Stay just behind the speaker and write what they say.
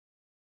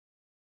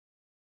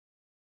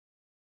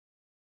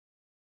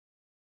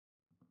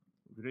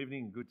Good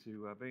evening. Good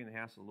to be in the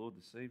house of the Lord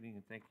this evening,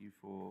 and thank you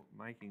for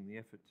making the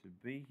effort to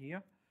be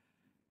here.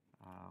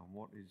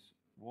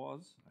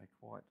 Was a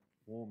quite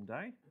warm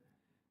day,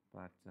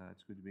 but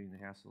it's good to be in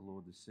the house of the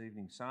Lord this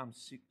evening. Psalm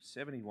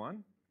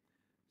 71,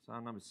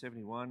 Psalm number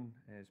 71,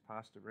 as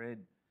Pastor read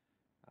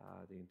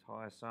the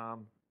entire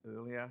psalm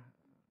earlier.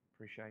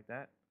 Appreciate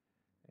that,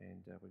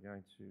 and we're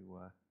going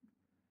to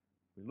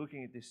be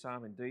looking at this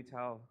psalm in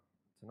detail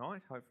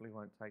tonight. Hopefully, it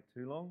won't take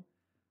too long.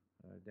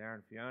 Darren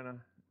and Fiona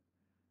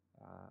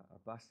are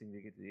busting to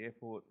get to the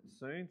airport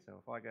soon, so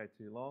if I go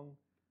too long,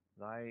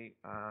 they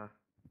are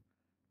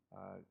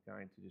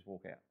going to just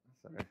walk out.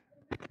 So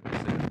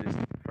instead of just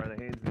throw their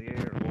hands in the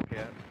air and walk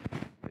out,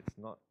 it's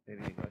not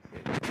anything I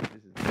said.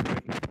 This is not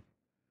working.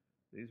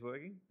 It is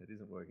working. It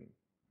isn't working.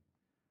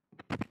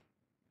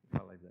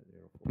 I'll leave that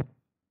there. Or 4.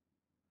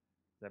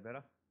 Is that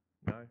better?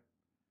 No?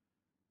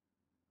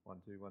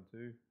 1, 2, 1,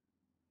 2.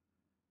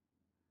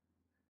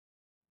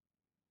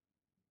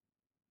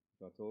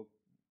 Shall I talk?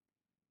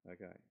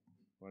 Okay.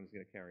 I'm just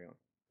going to carry on.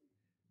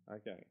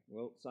 Okay.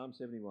 Well, Psalm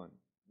 71.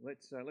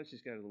 Let's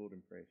just go to the Lord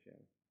in prayer, shall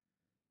we?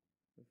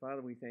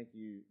 Father, we thank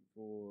you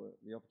for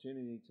the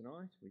opportunity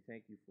tonight. We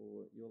thank you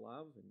for your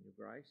love and your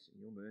grace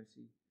and your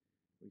mercy.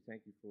 We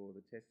thank you for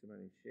the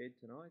testimony shared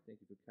tonight. Thank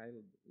you for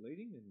Caleb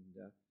leading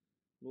and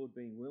Lord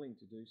being willing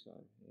to do so.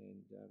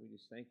 And we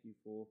just thank you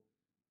for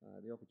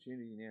the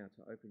opportunity now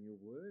to open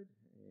your word,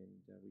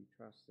 and we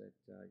trust that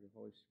your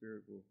Holy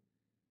Spirit will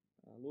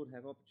Lord,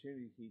 have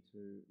opportunity here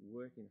to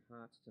work in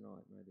hearts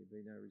tonight. May there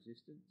be no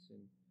resistance. And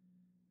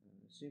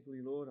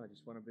simply, Lord, I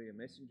just want to be a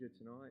messenger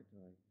tonight.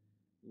 I,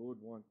 Lord,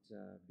 want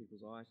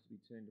people's eyes to be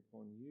turned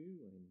upon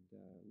you. And,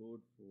 Lord,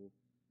 for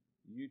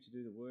you to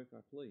do the work, I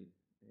plead.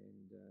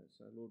 And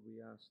so, Lord, we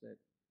ask that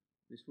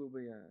this will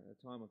be a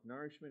time of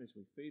nourishment as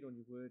we feed on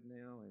your word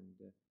now,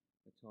 and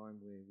a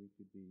time where we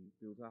could be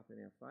built up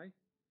in our faith,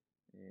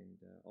 and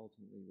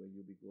ultimately where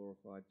you'll be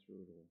glorified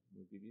through it all.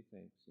 We'll give you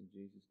thanks in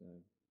Jesus'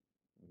 name.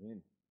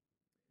 Amen.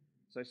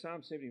 So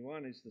Psalm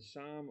 71 is the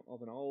psalm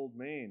of an old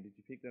man. Did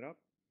you pick that up?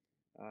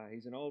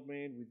 He's an old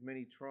man with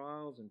many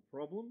trials and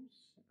problems,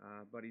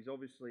 but he's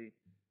obviously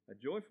a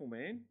joyful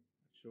man.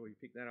 I'm sure you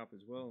picked that up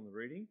as well in the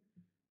reading.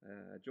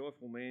 A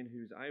joyful man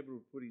who's able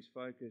to put his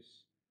focus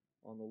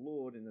on the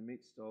Lord in the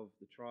midst of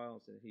the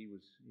trials that he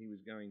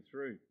was going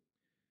through.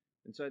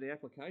 And so the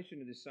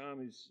application of this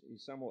psalm is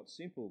somewhat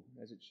simple,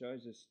 as it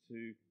shows us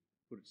to,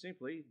 put it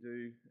simply,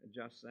 do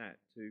just that,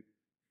 to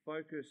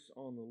focus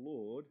on the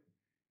Lord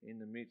in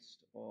the midst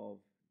of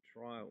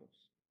trials.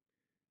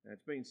 Now,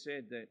 it's been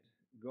said that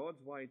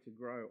God's way to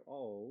grow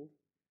old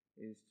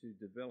is to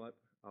develop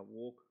a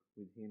walk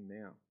with him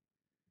now.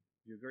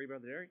 Do you agree,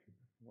 Brother Derek?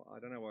 Well, I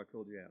don't know why I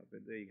called you out,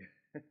 but there you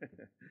go.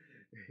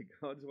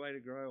 God's way to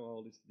grow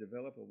old is to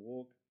develop a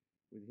walk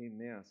with him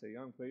now. So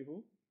young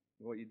people,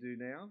 what you do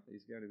now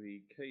is going to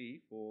be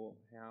key for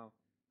how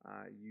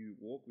you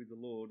walk with the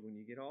Lord when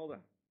you get older.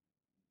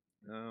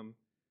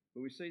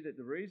 But we see that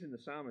the reason the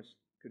psalmist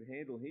could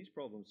handle his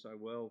problems so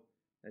well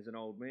as an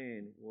old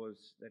man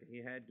was that he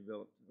had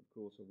developed, of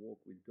course, a walk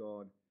with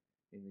God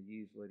in the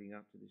years leading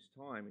up to this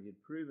time.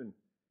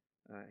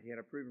 He had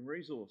a proven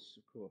resource,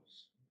 of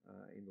course,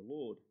 in the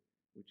Lord,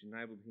 which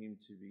enabled him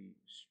to be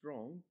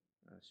strong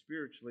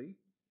spiritually,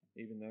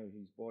 even though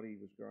his body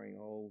was growing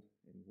old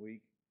and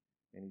weak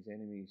and his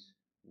enemies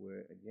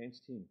were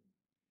against him.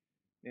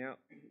 Now,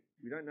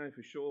 we don't know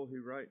for sure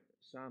who wrote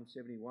Psalm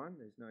 71.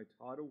 There's no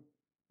title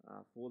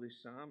for this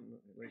psalm,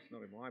 at least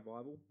not in my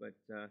Bible, but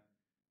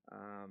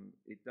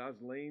it does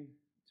lean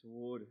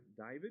toward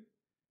David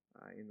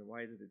in the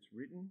way that it's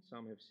written.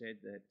 Some have said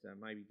that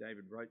maybe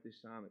David wrote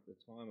this psalm at the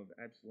time of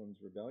Absalom's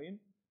rebellion,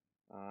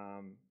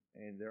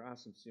 and there are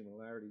some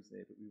similarities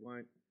there, but we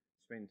won't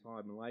spend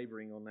time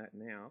labouring on that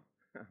now.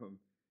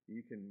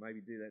 You can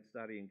maybe do that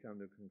study and come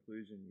to a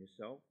conclusion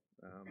yourself.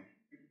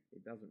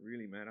 It doesn't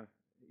really matter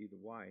either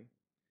way.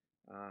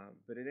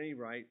 But at any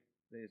rate,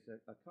 there's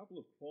a couple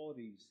of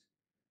qualities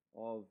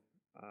of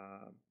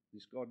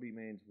this godly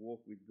man's walk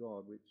with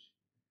God, which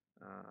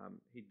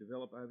he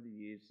developed over the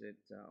years that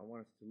I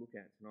want us to look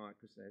at tonight,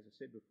 because as I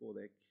said before,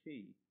 they're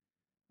key.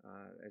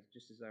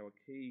 Just as they were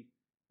key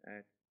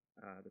at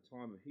the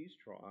time of his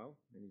trial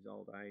in his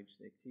old age,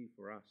 they're key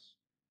for us,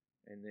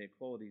 and they're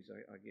qualities,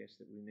 I guess,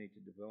 that we need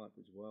to develop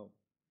as well.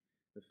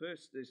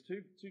 There's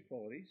two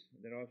qualities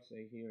that I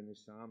see here in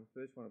this psalm.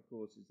 The first one, of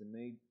course, is the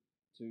need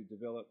to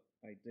develop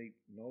a deep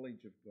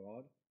knowledge of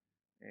God,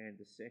 and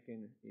the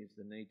second is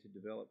the need to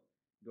develop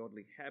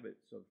godly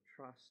habits of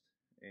trust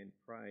and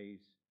praise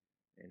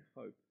and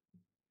hope.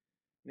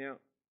 Now,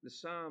 the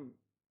psalm,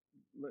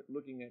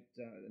 looking at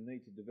the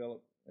need to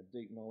develop a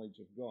deep knowledge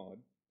of God,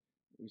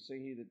 we see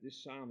here that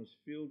this psalm is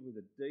filled with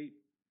a deep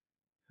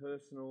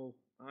personal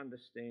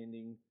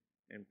understanding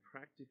and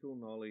practical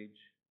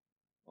knowledge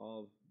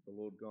of the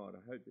Lord God.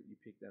 I hope that you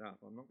pick that up.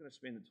 I'm not going to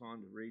spend the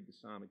time to read the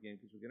psalm again,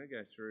 because we're going to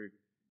go through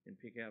and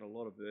pick out a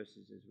lot of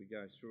verses as we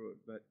go through it.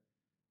 But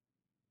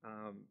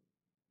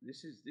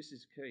this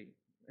is key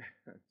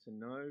to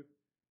know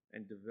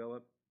and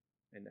develop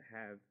and to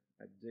have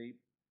a deep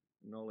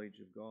knowledge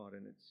of God,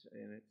 and it's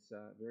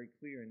very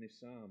clear in this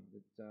psalm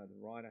that the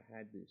writer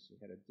had this. He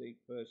had a deep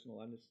personal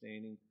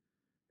understanding,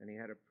 and he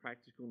had a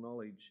practical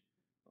knowledge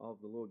of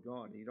the Lord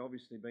God. He'd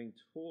obviously been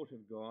taught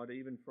of God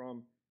even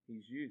from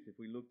his youth. If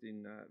we look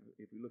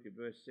at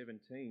verse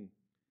 17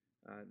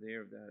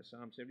 there of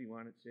Psalm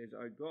 71, it says,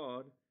 "O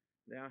God,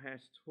 thou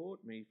hast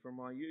taught me from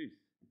my youth,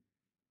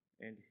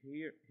 and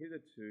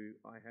hitherto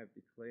I have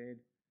declared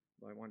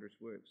thy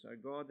wondrous works." "O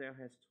God, thou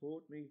hast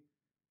taught me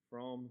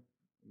from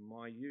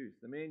my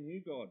youth." The man knew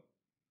God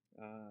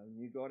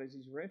as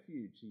his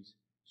refuge, his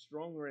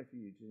strong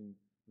refuge. In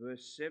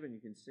verse 7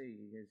 you can see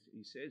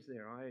he says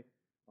there, I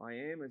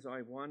am as I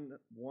am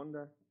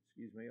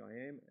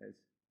as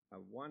a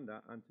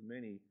wonder unto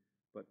many,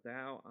 but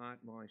thou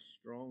art my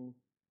strong,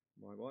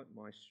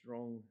 my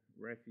strong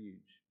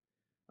refuge.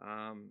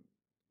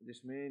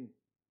 This man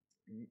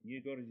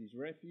knew God as his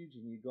refuge,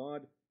 and knew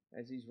God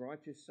as his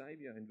righteous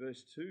Saviour. In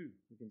verse 2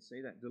 you can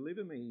see that.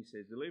 "Deliver me," he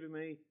says, "deliver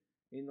me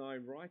in thy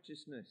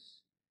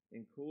righteousness,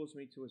 and cause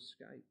me to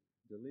escape."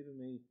 Deliver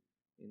me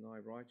in thy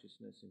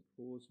righteousness, and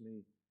cause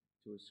me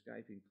to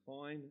escape.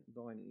 Incline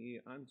thine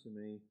ear unto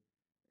me,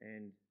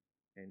 and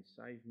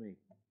save me.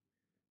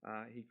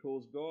 He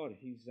calls God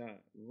his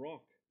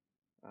rock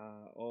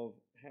of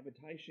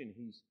habitation,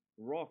 his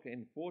rock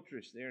and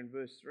fortress. There in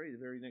verse 3, the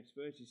very next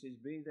verse, he says,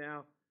 "Be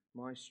thou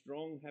my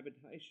strong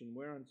habitation,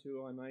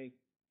 whereunto I may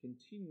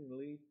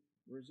continually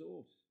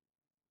resort."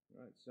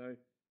 Right, so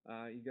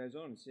he goes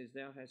on and says,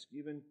 "Thou hast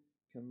given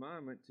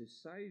commandment to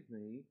save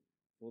me,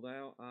 for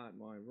thou art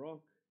my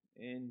rock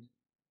and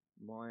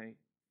my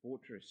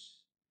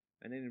fortress."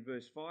 And then in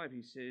verse 5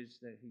 he says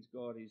that his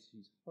God is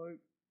his hope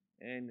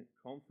and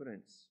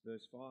confidence.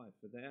 Verse 5,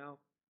 "For thou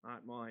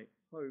art my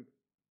hope,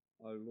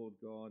 O Lord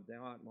God,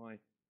 thou art my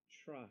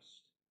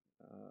trust,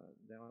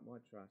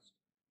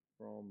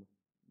 from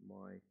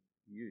my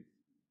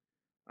youth."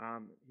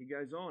 He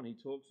goes on, he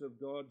talks of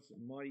God's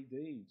mighty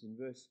deeds. In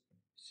verse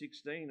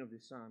 16 of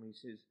this psalm he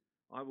says,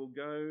 "I will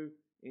go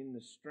in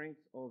the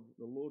strength of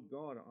the Lord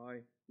God.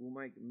 I will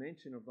make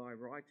mention of thy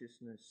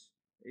righteousness,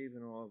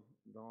 even of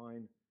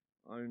thine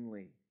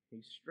only."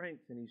 His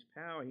strength and his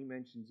power he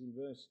mentions in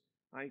verse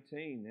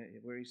 18,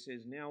 where he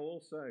says, "Now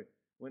also,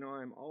 when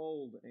I am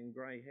old and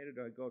grey-headed,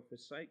 O God,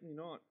 forsake me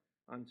not,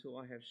 until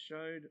I have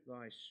showed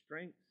thy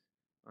strength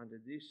unto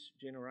this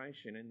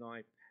generation, and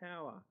thy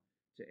power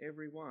to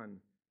every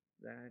one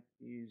that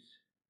is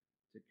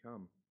to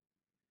come."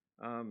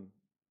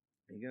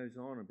 He goes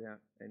on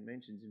about and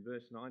mentions in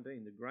verse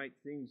 19 the great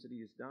things that he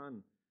has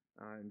done.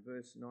 In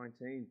verse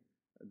 19,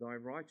 "Thy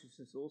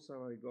righteousness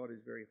also, O God,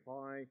 is very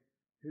high.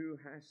 Who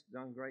hast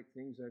done great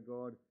things, O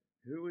God?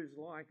 Who is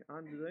like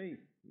unto thee?"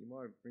 You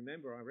might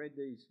remember I read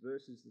these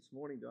verses this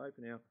morning to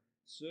open our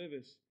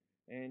service,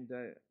 and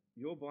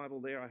your Bible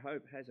there, I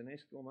hope, has an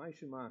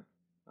exclamation mark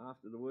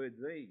after the word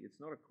 "thee." It's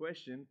not a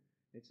question,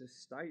 it's a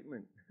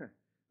statement.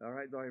 All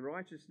right, "Thy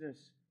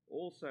righteousness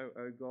also,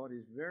 O God,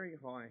 is very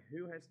high.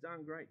 Who has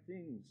done great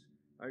things?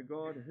 O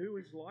God, who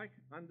is like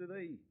unto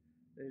thee?"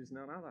 There's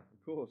none other,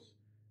 of course,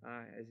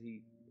 as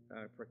he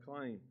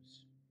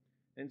proclaims.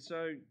 And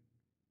so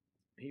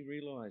he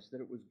realized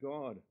that it was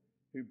God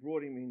who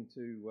brought him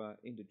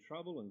into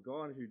trouble, and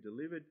God who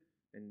delivered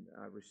and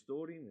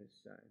restored him.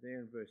 It's there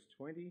in verse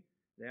 20,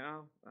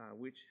 "Thou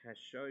which hast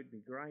showed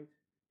me great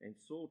and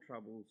sore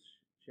troubles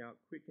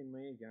shalt quicken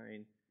me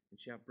again, and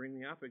shalt bring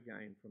me up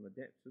again from the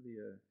depths of the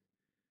earth."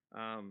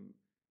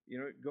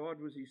 God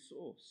was his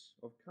source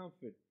of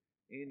comfort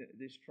in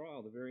this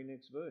trial. The very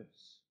next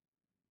verse,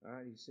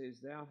 he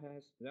says,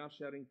 "Thou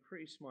shalt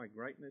increase my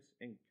greatness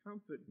and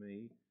comfort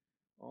me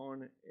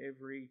on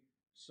every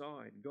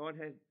side." God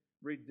had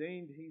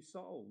redeemed his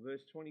soul.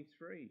 Verse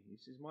 23, he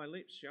says, "My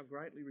lips shall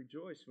greatly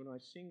rejoice when I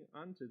sing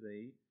unto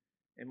thee,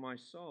 and my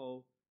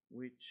soul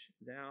which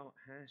thou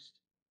hast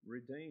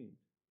redeemed."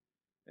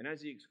 And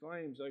as he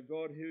exclaims, "O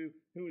God, who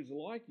is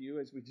like you,"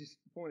 as we just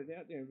pointed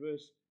out there in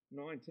verse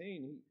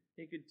 19,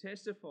 he could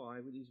testify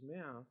with his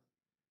mouth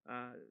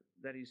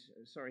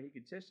he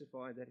could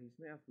testify that his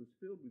mouth was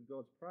filled with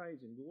God's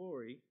praise and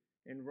glory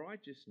and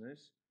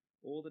righteousness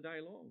all the day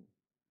long.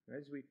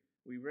 As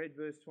we read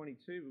verse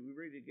 22, but we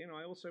read it again,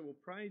 "I also will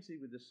praise thee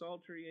with the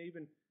psaltery,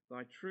 even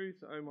thy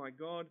truth, O my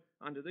God.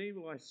 Unto thee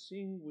will I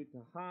sing with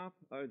the harp,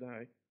 O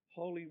thou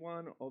Holy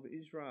One of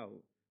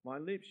Israel. My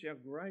lips shall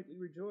greatly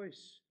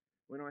rejoice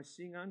when I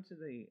sing unto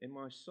thee, and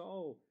my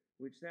soul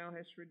which thou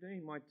hast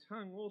redeemed. My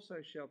tongue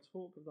also shall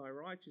talk of thy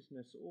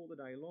righteousness all the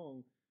day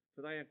long,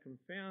 for they are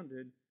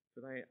confounded,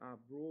 for they are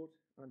brought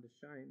unto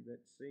shame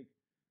that seek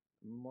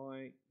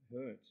my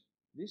hurt."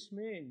 This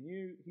man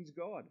knew his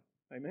God.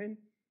 Amen.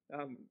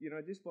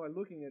 Just by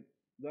looking at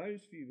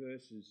those few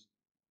verses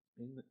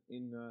in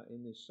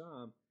this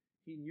psalm,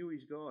 he knew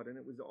his God, and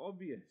it was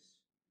obvious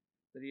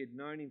that he had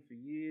known him for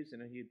years,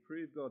 and he had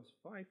proved God's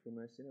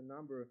faithfulness in a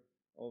number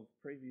of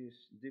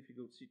previous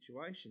difficult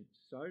situations.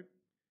 So,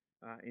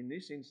 in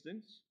this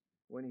instance,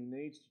 when he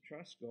needs to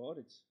trust God,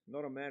 it's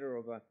not a matter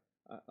of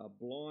a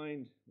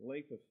blind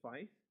leap of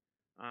faith,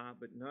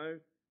 but no,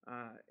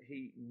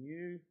 He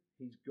knew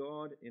his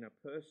God in a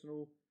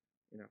personal,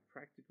 in a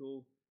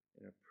practical,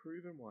 in a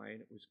proven way,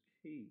 and it was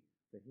key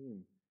for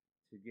him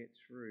to get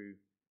through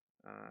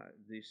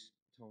this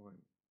time.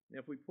 Now,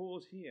 if we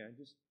pause here and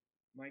just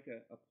make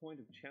a point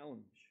of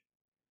challenge,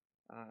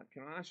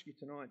 can I ask you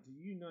tonight, do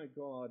you know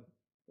God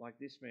like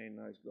this man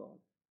knows God?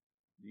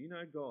 Do you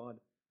know God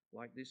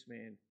like this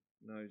man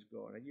knows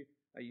God?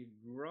 Are you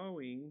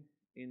growing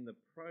in the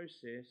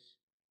process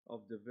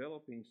of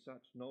developing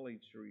such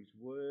knowledge through his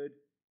word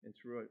and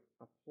through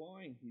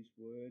applying his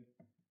word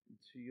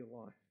to your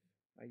life?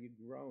 Are you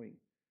growing?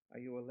 Are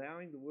you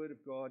allowing the word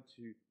of God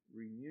to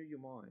renew your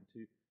mind,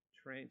 to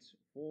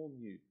transform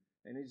you?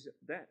 And is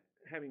that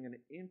having an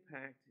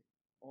impact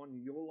on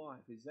your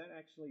life? Is that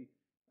actually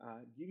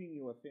giving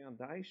you a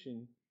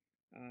foundation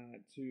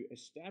to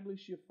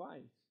establish your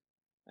faith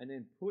and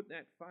then put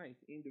that faith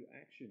into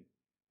action,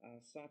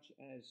 such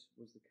as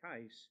was the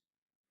case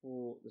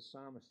for the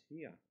psalmist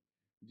here?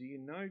 Do you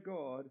know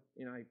God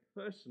in a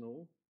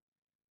personal,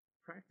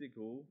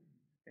 practical,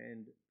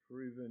 and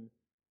proven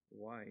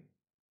way?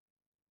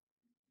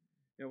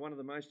 Now, one of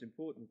the most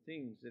important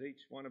things that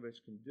each one of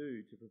us can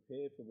do to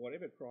prepare for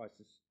whatever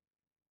crisis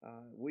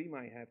we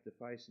may have to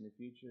face in the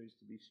future is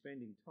to be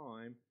spending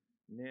time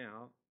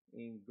now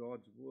in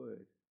God's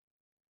Word,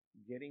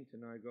 getting to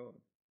know God,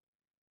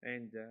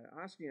 and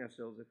asking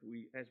ourselves,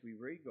 as we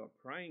read God,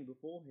 praying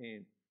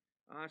beforehand,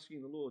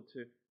 asking the Lord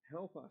to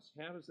help us.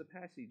 How does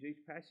each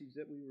passage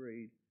that we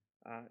read,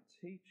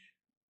 teach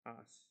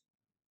us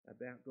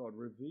about God,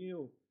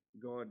 reveal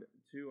God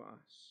to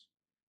us,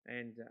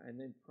 and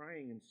then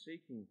praying and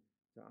seeking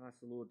to ask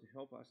the Lord to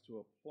help us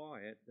to apply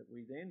it, that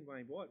we then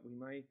may what? We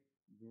may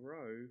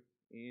grow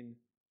in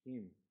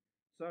Him.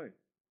 So,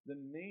 the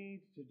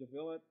need to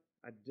develop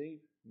a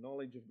deep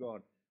knowledge of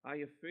God. Are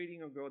you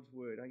feeding on God's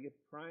Word? Are you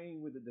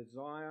praying with a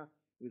desire,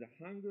 with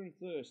a hunger and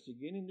thirst to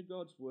get into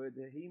God's Word,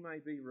 that He may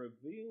be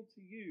revealed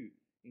to you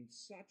in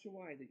such a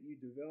way that you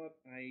develop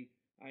a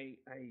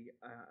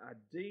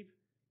deep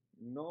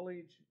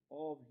knowledge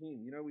of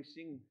Him? You know, we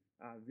sing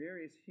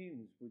various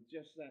hymns with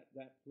just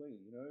that plea,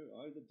 you know,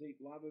 oh, the deep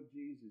love of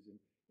Jesus, and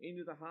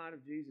into the heart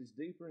of Jesus,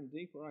 deeper and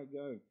deeper I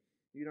go.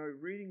 You know,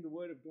 reading the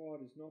Word of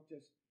God is not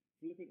just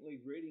flippantly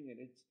reading it.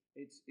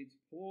 It's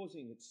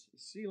pausing. It's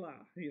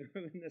Selah, you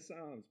know, in the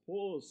Psalms.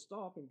 Pause,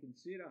 stop, and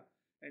consider,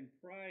 and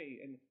pray,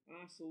 and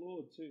ask the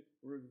Lord to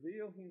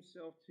reveal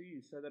Himself to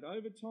you, so that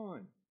over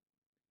time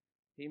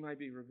He may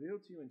be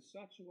revealed to you in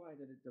such a way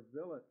that it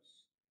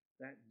develops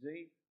that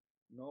deep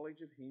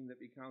knowledge of Him that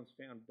becomes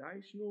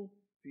foundational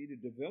for you to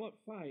develop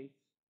faith,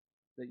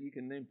 that you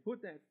can then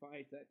put that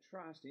faith, that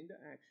trust into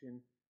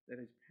action,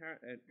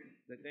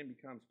 that then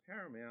becomes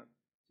paramount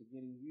to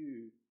getting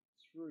you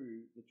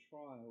through the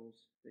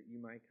trials that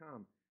you may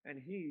come. And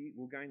He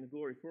will gain the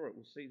glory for it.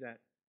 We'll see that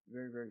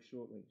very, very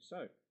shortly.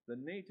 So, the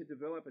need to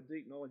develop a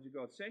deep knowledge of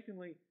God.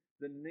 Secondly,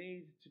 the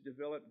need to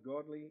develop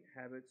godly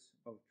habits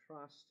of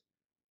trust,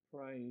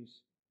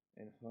 praise,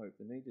 and hope.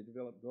 The need to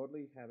develop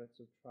godly habits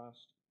of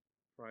trust,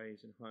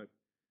 praise, and hope.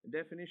 The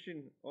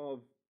definition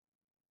of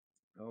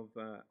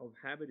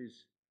habit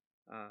is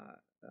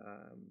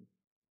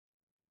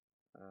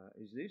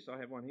this. I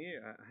have one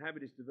here. A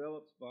habit is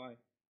developed by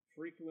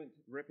frequent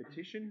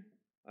repetition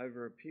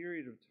over a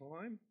period of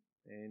time,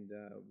 and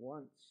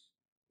once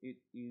it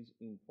is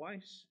in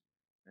place,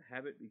 a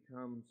habit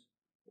becomes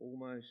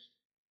almost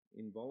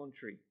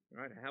involuntary.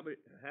 Right? A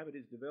habit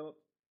is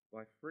developed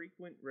by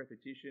frequent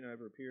repetition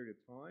over a period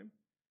of time,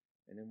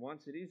 and then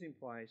once it is in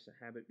place,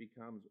 a habit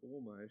becomes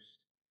almost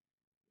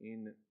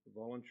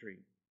involuntary.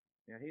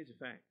 Now, here's a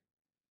fact.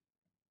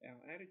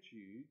 Our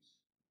attitudes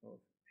of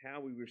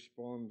how we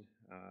respond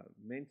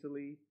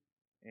mentally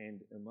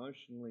and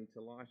emotionally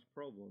to life's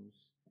problems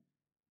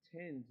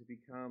tend to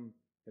become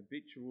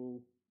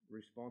habitual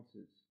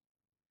responses.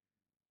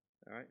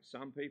 All right?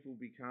 Some people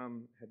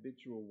become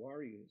habitual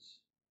worriers.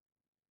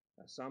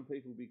 Some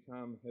people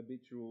become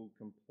habitual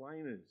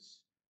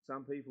complainers.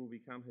 Some people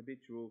become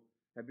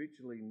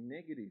habitually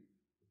negative,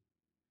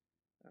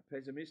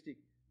 pessimistic,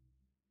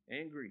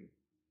 angry.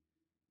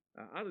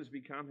 Others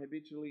become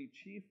habitually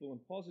cheerful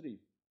and positive.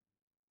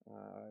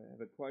 I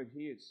have a quote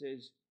here. It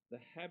says, "The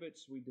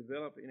habits we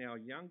develop in our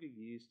younger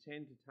years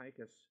tend to take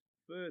us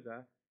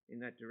further in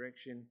that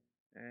direction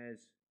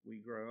as we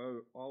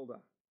grow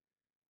older."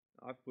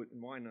 I've put in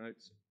my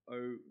notes,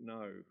 "Oh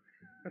no,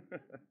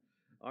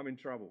 I'm in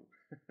trouble."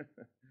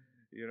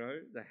 You know,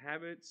 the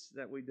habits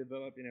that we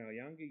develop in our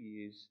younger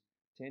years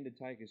tend to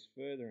take us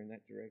further in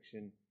that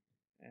direction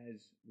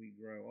as we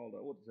grow older.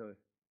 It ought to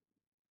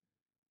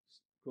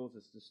cause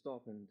us to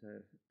stop and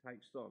to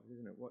take stock,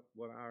 isn't it?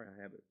 What are our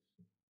habits?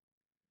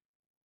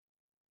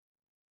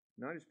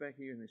 Notice back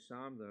here in this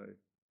psalm, though,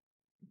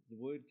 the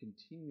word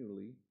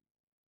continually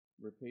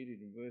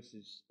repeated in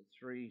verses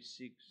 3,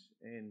 6,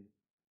 and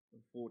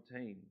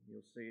 14.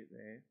 You'll see it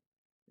there.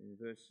 In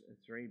verse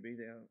 3, "Be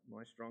thou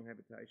my strong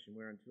habitation,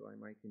 whereunto I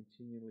may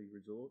continually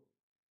resort."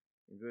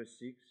 In verse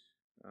 6,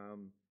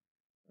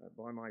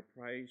 "By my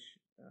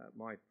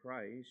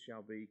praise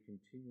shall be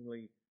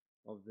continually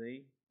of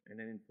thee." And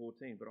then in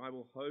 14, but I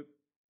will hope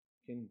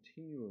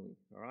continually.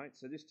 All right,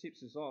 so this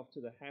tips us off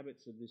to the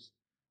habits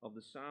of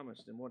the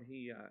psalmist and what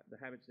the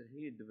habits that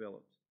he had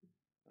developed.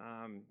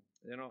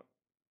 They're not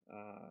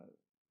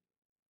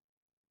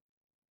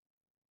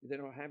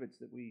habits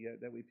that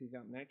we pick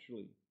up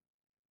naturally.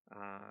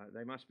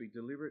 They must be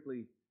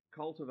deliberately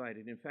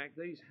cultivated. In fact,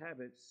 these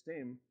habits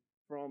stem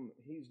from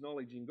his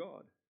knowledge in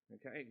God.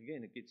 Okay,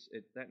 again,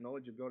 that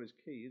knowledge of God is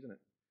key, isn't it?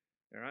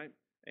 All right,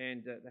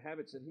 and the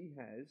habits that he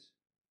has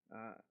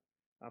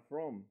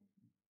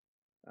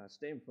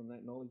stem from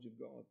that knowledge of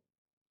God.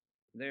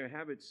 They're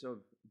habits of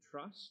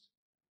trust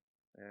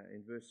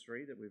in verse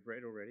 3 that we've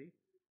read already.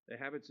 They're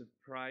habits of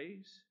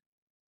praise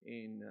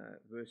in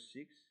verse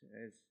 6,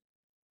 as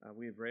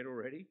we've read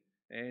already.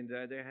 And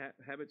they're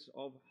habits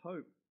of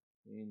hope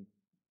in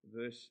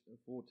verse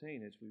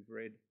 14, as we've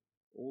read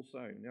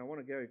also. Now, I want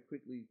to go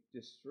quickly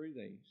just through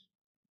these.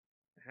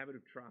 A habit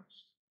of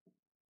trust.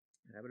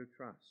 A habit of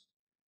trust.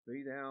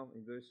 Be thou,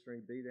 in verse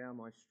 3, be thou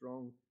my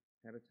strong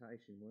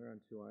habitation,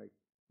 whereunto I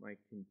may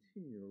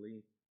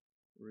continually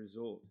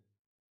resort.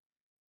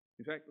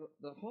 In fact,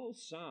 the whole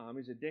psalm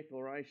is a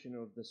declaration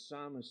of the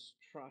psalmist's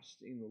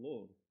trust in the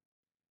Lord.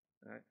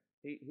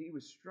 He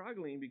was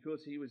struggling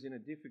because he was in a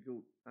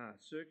difficult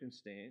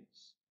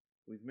circumstance,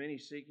 with many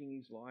seeking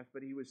his life,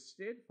 but he was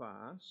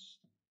steadfast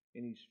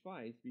in his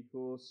faith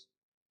because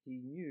he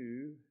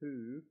knew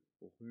who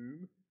or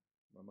whom.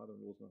 My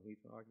mother-in-law's not here,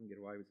 so I can get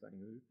away with saying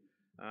who.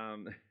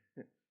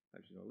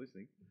 Hope she's not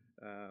listening.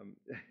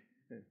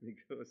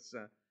 Because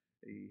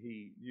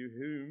he knew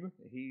whom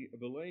he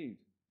believed.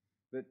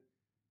 But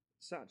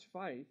such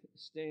faith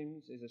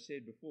stems, as I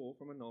said before,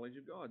 from a knowledge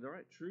of God. All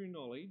right, true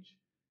knowledge,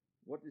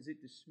 what does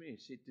it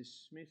dismiss? It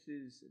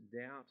dismisses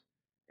doubt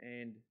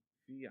and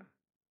fear.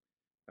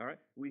 All right,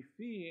 we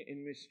fear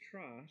and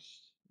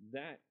mistrust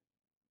that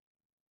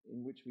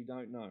in which we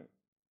don't know,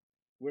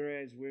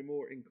 whereas we're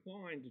more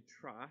inclined to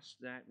trust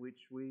that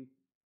which we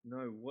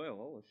know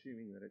well,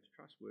 assuming that it's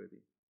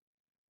trustworthy.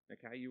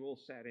 Okay, you all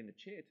sat in a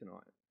chair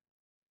tonight,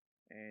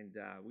 and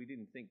we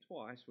didn't think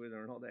twice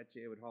whether or not that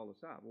chair would hold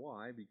us up.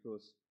 Why?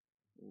 Because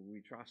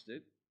we trust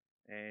it,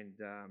 and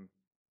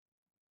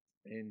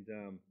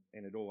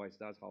it always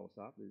does hold us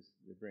up. There's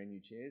the brand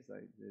new chairs.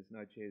 There's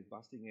no chairs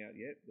busting out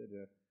yet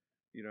that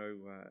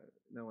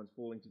no one's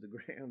falling to the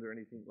ground or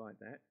anything like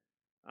that.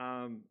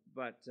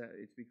 But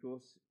it's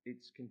because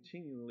it's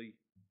continually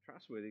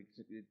trustworthy.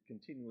 It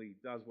continually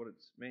does what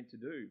it's meant to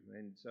do.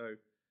 And so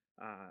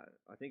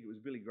I think it was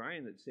Billy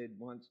Graham that said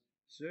once,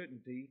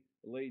 certainty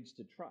leads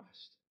to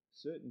trust.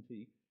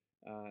 Certainty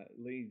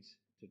leads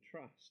to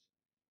trust.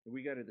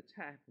 We go to the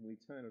tap and we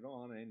turn it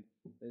on and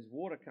there's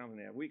water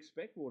coming out. We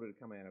expect water to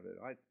come out of it.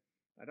 I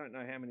don't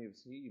know how many of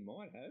us here you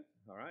might have,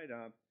 all right,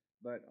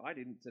 but I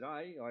didn't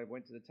today. I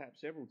went to the tap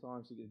several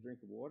times to get a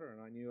drink of water,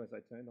 and I knew as I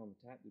turned on the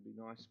tap there'd be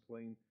nice,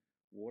 clean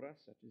water,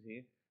 such as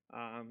here,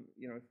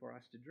 for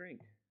us to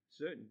drink.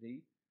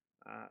 Certainty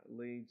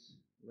leads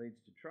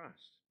to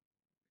trust.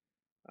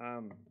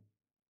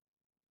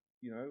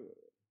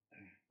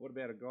 What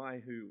about a guy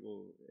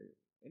who,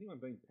 anyone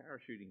been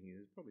parachuting here?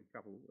 There's probably a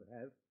couple that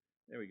have.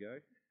 There we go.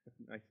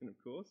 Nathan, of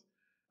course.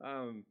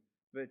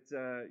 But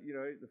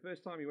the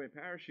first time he went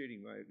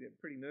parachuting,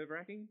 pretty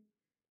nerve-wracking.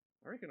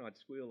 I reckon I'd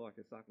squeal like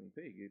a suckling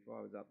pig if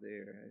I was up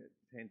there at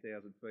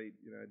 10,000 feet,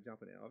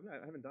 jumping out.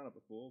 I haven't done it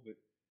before,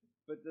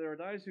 but there are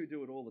those who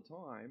do it all the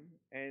time,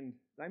 and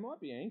they might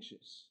be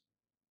anxious.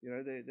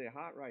 Their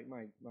heart rate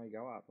may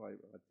go up. I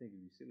think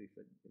it'd be silly if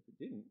it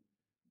didn't.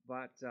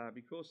 But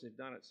because they've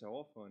done it so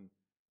often,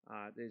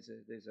 there's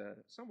a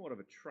somewhat of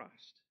a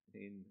trust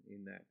in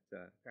that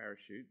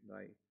parachute.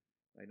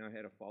 They know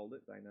how to fold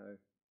it. They know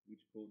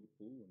which cord to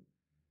pull. And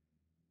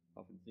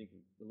I often think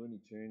of the Looney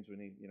Tunes when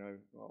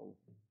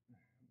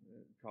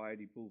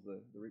Coyote pulls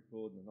the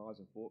ripcord and the knives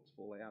and forks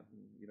fall out.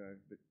 And,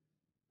 but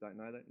don't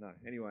know that. No.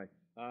 Anyway,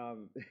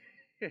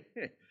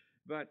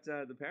 but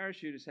the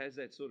parachutist has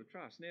that sort of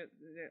trust. Now,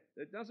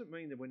 it doesn't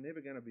mean that we're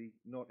never going to be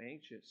not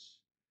anxious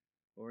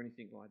or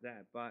anything like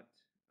that, but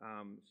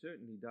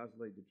certainly does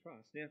lead to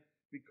trust. Now,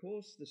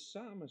 because the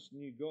psalmist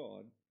knew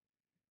God,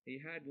 he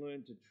had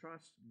learned to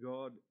trust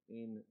God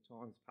in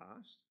times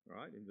past,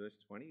 right? In verse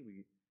 20,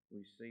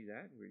 we see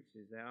that, where it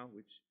says, thou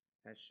which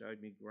hast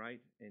showed me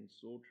great and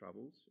sore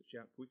troubles,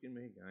 shalt quicken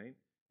me again,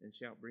 and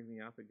shalt bring me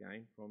up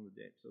again from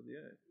the depths of the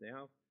earth.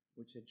 Thou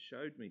which had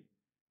showed me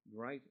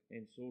great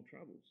and sore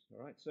troubles.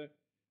 All right, so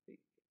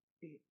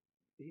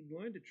he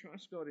learned to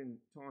trust God in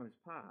times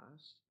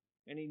past,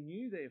 and he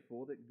knew,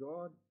 therefore, that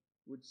God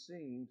would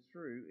see him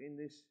through in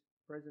this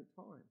present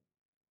time.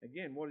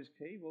 Again, what is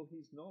key? Well,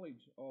 his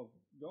knowledge of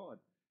God.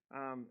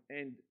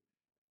 And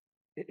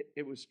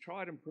it was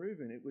tried and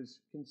proven. It was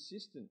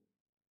consistent.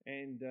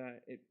 And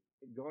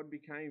God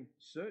became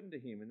certain to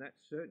him, and that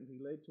certainty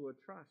led to a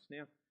trust.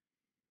 Now,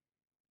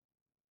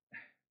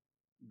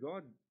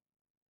 God,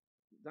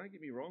 don't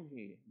get me wrong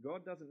here,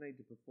 God doesn't need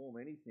to perform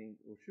anything,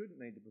 or shouldn't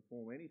need to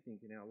perform anything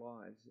in our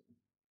lives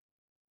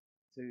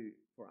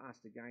for us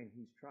to gain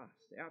his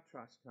trust. Our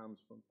trust comes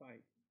from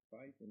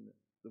faith in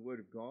the Word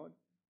of God,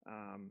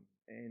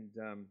 and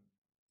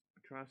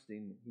trust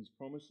in his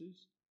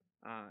promises,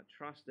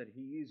 trust that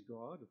he is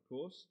God, of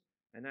course,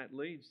 and that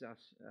leads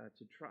us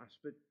to trust.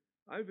 But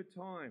over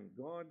time,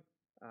 God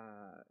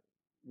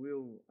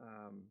will,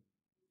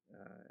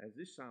 as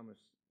this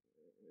psalmist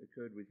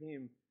occurred with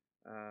him,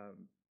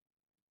 um,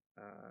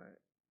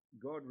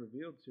 God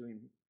revealed to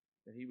him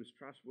that he was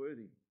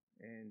trustworthy,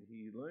 and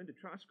he learned to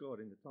trust God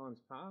in the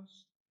times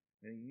past,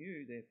 and he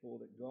knew, therefore,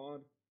 that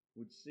God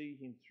would see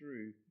him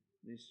through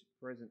this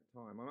present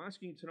time. I'm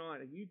asking you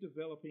tonight, are you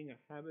developing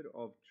a habit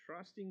of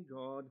trusting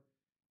God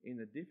in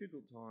the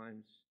difficult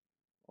times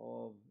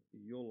of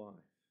your life?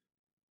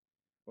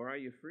 Or are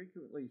you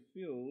frequently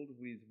filled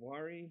with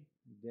worry,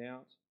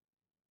 doubt,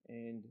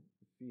 and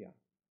fear?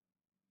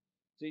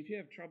 See, if you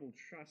have trouble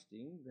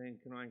trusting, then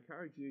can I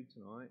encourage you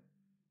tonight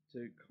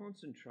to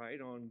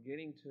concentrate on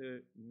getting to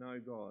know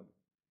God?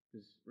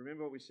 Because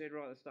remember what we said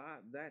right at the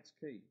start? That's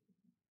key.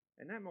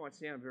 And that might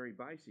sound very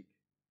basic,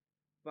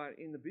 but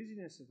in the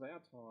busyness of our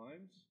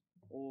times,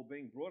 or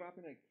being brought up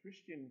in a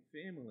Christian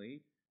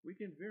family, we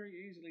can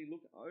very easily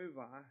look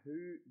over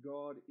who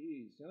God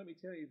is. Now let me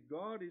tell you, if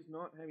God is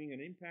not having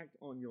an impact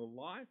on your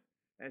life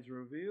as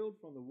revealed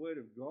from the Word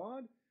of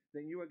God,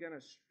 then you are going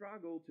to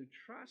struggle to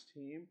trust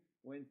Him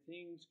when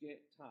things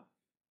get tough.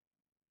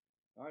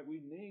 All right,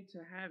 we need to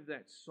have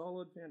that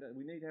solid foundation.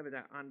 We need to have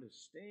that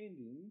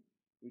understanding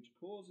which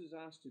causes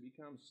us to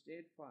become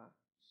steadfast,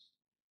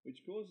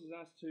 which causes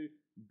us to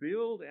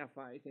build our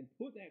faith and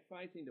put that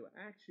faith into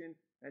action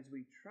as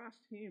we trust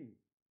Him.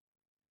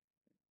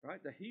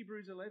 Right? The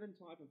Hebrews 11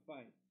 type of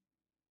faith.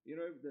 You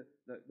know,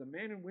 the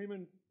men and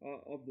women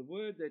of the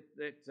Word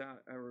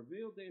that are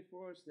revealed there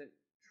for us that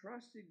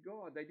trusted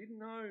God. They didn't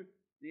know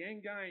the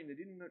end game. They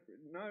didn't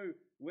know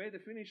where the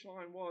finish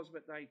line was,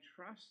 but they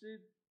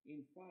trusted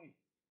in faith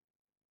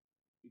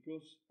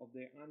because of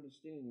their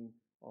understanding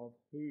of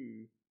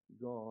who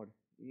God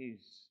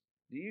is.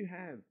 Do you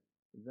have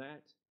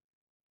that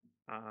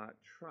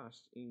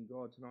trust in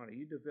God tonight? Are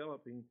you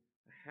developing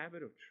a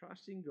habit of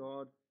trusting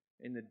God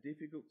in the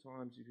difficult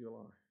times of your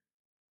life?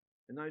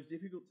 In those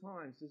difficult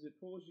times, does it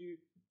cause you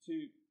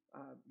to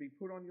be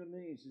put on your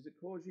knees? Does it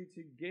cause you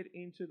to get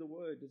into the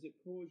Word? Does it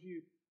cause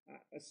you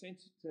a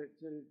sense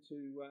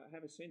to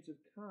have a sense of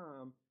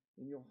calm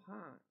in your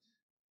heart?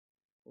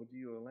 Or do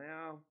you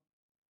allow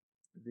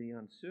the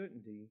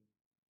uncertainty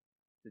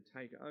to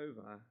take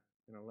over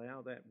and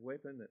allow that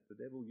weapon that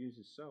the devil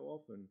uses so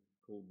often,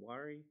 called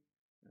worry,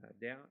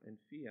 doubt, and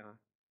fear,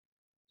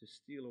 to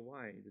steal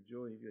away the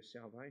joy of your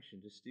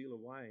salvation, to steal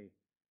away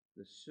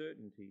the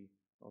certainty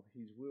of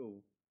His will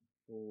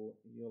for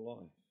your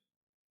life?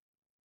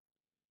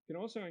 I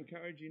can also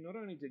encourage you not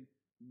only to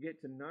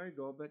get to know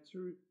God, but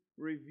to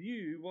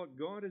review what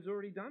God has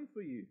already done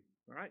for you.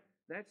 All right?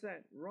 That's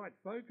that right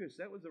focus.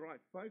 That was the right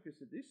focus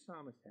that this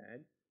psalmist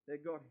had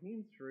that got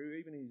him through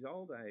even his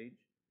old age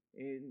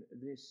in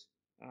this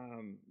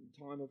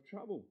time of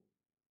trouble.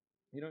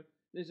 You know,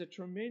 there's a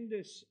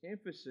tremendous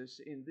emphasis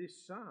in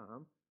this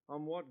psalm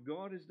on what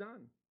God has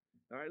done.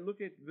 All right,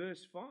 look at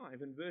verse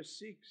 5 and verse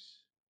 6.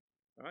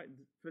 All right,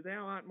 for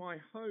thou art my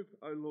hope,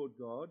 O Lord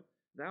God,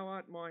 thou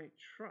art my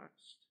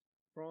trust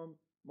from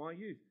my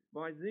youth.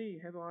 By thee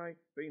have I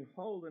been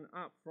holden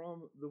up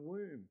from the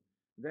womb.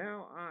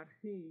 Thou art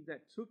he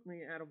that took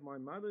me out of my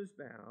mother's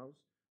bowels.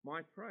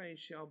 My praise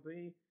shall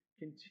be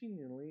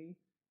continually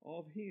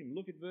of him.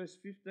 Look at verse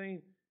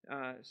 15,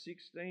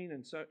 16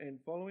 and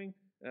following.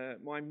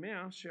 My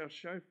mouth shall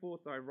show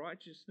forth thy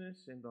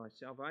righteousness and thy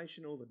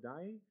salvation all the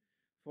day,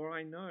 for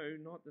I know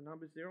not the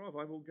numbers thereof.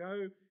 I will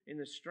go in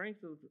the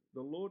strength of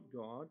the Lord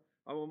God.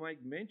 I will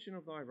make mention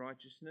of thy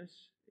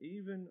righteousness,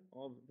 even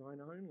of thine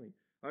only.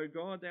 O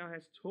God, thou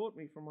hast taught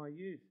me from my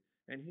youth,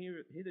 and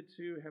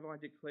hitherto have I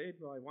declared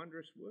thy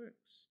wondrous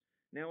works.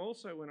 Now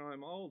also when I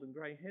am old and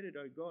grey-headed,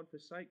 O God,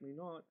 forsake me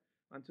not,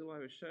 until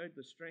I have showed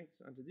the strength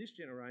unto this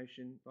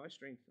generation, thy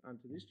strength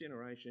unto this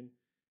generation,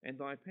 and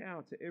thy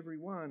power to every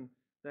one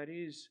that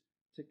is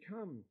to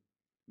come.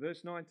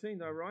 Verse 19,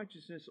 thy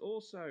righteousness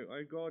also,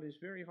 O God, is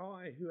very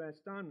high, who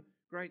hast done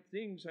great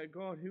things, O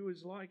God, who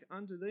is like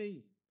unto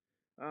thee.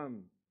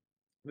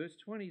 Verse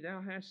 20,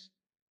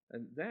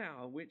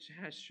 thou which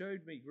hast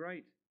showed me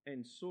great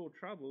and sore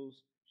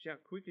troubles,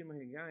 shalt quicken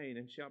me again,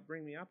 and shalt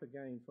bring me up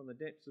again from the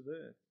depths of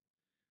earth.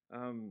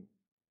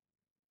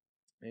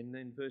 And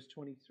then verse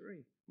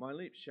 23, my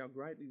lips shall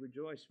greatly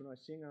rejoice when I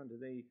sing unto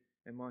thee,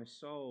 and my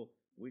soul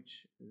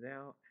which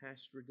thou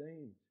hast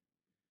redeemed.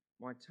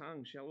 My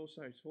tongue shall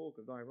also talk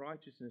of thy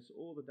righteousness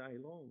all the day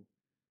long,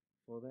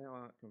 for thou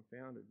art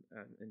confounded,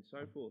 and so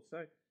forth.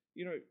 So,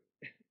 you know,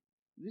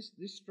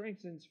 this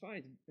strengthens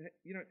faith.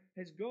 You know,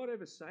 has God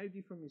ever saved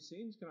you from your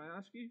sins? Can I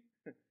ask you?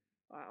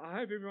 I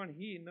hope everyone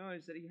here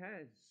knows that He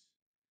has.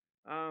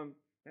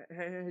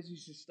 Has He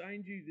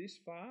sustained you this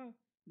far?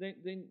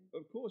 Then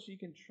of course you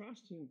can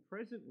trust Him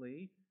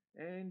presently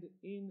and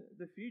in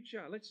the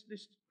future. Let's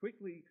just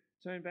quickly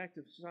turn back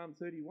to Psalm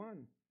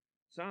 31.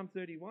 Psalm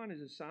 31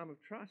 is a psalm of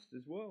trust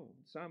as well,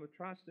 a psalm of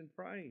trust and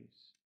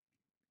praise.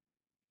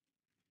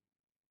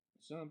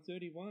 Psalm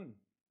 31.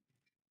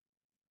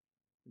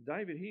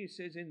 David here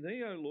says, in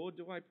thee, O Lord,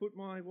 do I put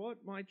my what?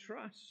 My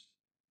trust.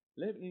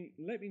 Let me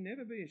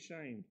never be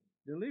ashamed.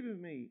 Deliver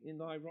me in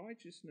thy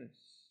righteousness.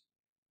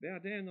 Bow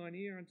down thine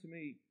ear unto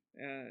me.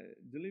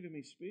 Deliver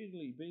me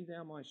speedily. Be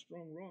thou my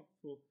strong rock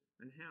for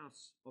an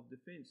house of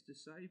defence to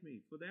save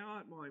me. For thou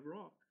art my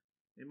rock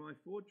and my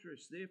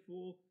fortress.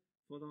 Therefore,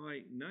 for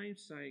thy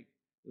name's sake,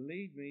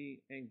 lead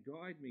me and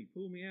guide me.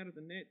 Pull me out of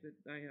the net that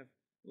they have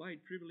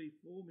laid privily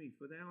for me.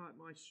 For thou art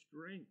my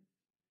strength.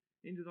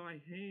 Into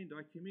thy hand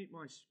I commit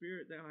my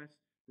spirit. Thou hast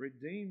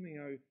redeemed me,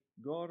 O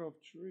God of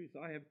truth.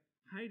 I have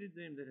hated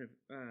them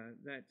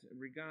that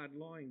regard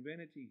lying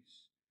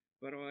vanities,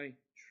 but I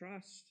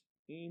trust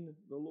in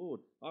the Lord.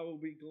 I will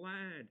be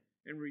glad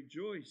and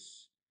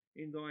rejoice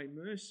in thy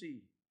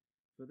mercy,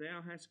 for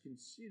thou hast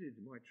considered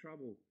my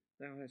trouble.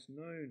 Thou hast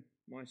known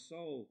my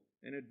soul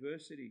and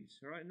adversities.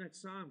 All right, and that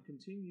psalm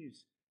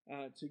continues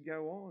to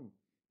go on.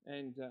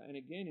 And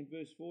again in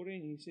verse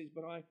 14 he says,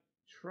 but I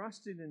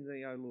trusted in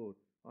thee, O Lord.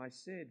 I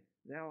said,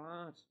 thou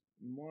art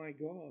my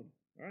God.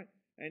 All right,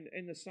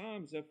 and the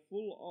Psalms are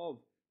full of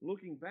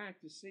looking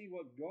back to see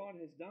what God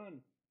has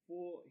done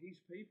for his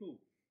people.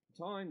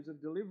 Times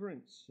of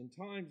deliverance and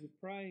times of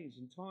praise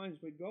and times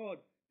where God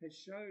has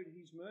showed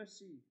his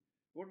mercy.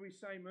 What do we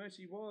say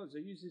mercy was? I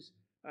use this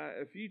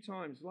a few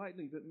times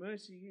lately, but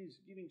mercy is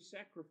giving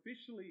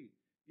sacrificially,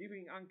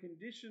 giving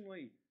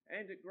unconditionally,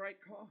 and at great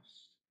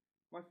cost.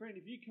 My friend,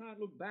 if you can't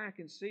look back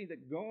and see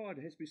that God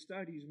has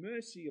bestowed his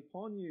mercy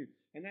upon you,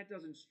 and that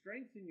doesn't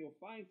strengthen your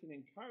faith and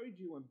encourage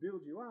you and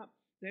build you up,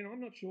 then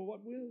I'm not sure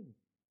what will.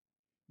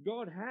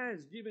 God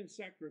has given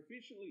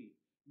sacrificially.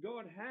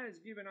 God has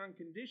given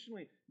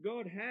unconditionally.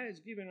 God has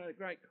given at a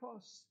great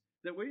cost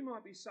that we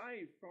might be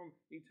saved from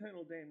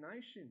eternal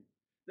damnation,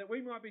 that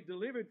we might be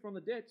delivered from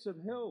the depths of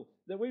hell,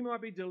 that we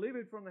might be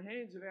delivered from the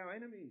hands of our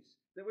enemies,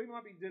 that we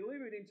might be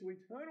delivered into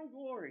eternal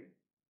glory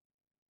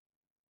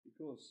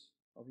because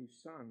of his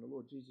Son, the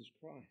Lord Jesus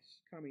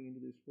Christ, coming into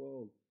this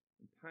world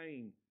and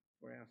paying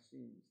for our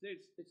sins.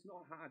 It's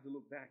not hard to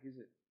look back, is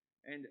it?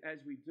 And as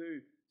we do,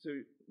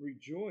 to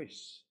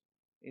rejoice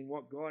in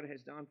what God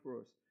has done for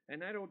us.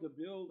 And that ought to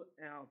build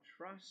our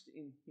trust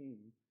in him,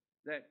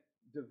 that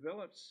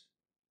develops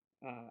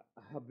a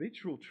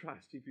habitual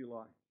trust, if you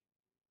like,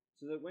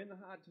 so that when the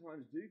hard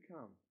times do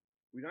come,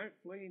 we don't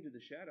flee into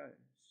the shadows.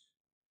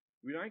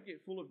 We don't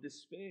get full of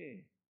despair,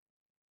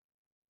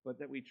 but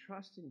that we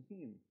trust in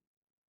him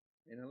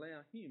and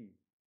allow him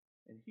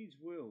and his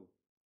will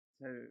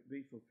to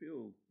be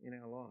fulfilled in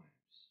our lives.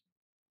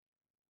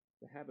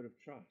 The habit of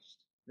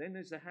trust. Then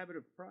there's the habit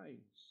of praise.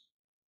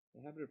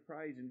 The habit of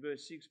praise in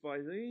verse 6, by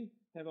thee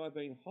have I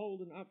been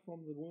holden up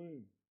from the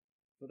womb.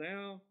 For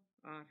thou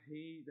art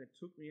he that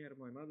took me out of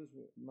my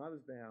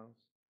mother's bowels.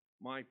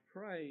 My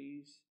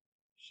praise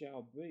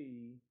shall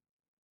be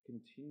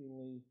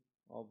continually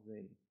of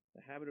thee.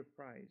 The habit of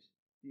praise.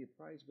 Do you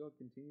praise God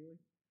continually?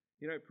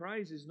 You know,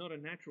 praise is not a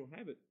natural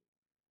habit.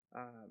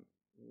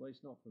 At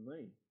least not for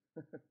me.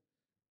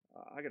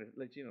 I got to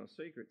let you know a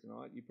secret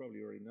tonight. You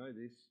probably already know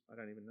this. I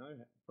don't even know.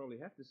 Probably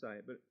have to say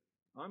it, but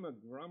I'm a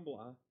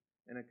grumbler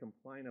and a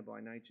complainer by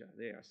nature.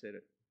 There, I said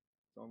it.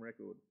 It's on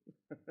record.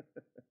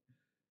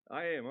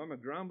 I am. I'm a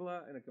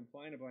grumbler and a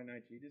complainer by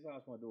nature. You just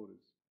ask my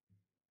daughters.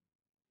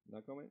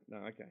 No comment? No,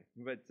 okay.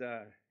 But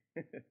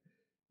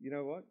you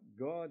know what?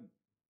 God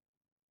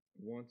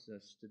wants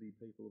us to be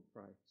people of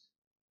praise.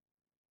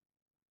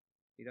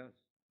 He does.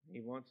 He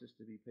wants us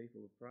to be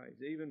people of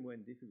praise, even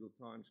when difficult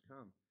times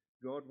come.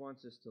 God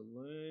wants us to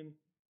learn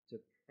to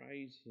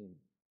praise him.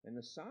 And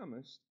the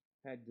psalmist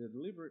had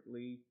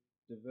deliberately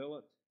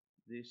developed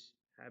this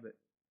habit.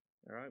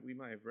 All right, we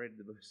may have read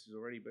the verses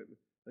already, but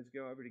let's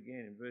go over it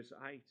again. In verse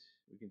 8,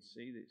 we can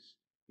see this.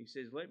 He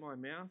says, let my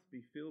mouth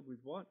be filled with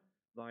what?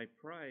 Thy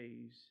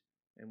praise,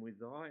 and with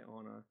thy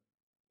honour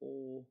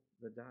all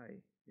the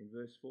day. In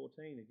verse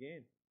 14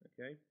 again,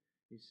 okay,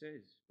 he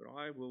says, but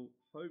I will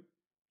hope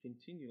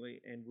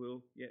continually and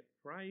will yet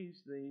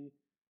praise thee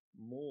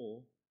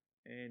more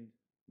and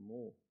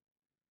more.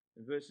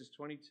 In verses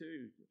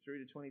 22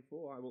 through to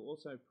 24, I will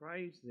also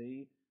praise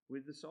thee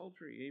with the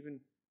psaltery, even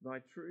thy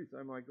truth,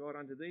 O my God.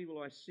 Unto thee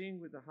will I sing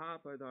with the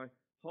harp, O thy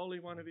Holy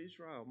One of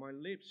Israel. My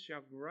lips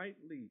shall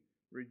greatly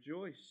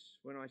rejoice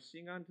when I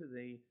sing unto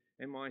thee,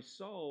 and my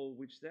soul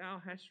which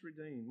thou hast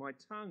redeemed. My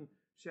tongue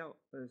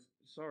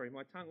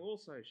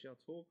also shall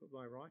talk of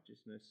thy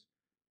righteousness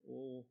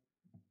all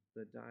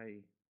the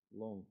day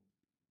long.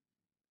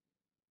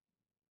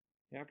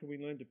 How can we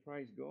learn to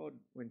praise God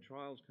when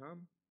trials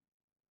come?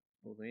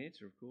 Well, the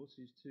answer, of course,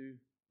 is to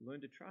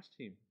learn to trust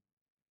him.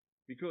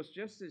 Because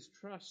just as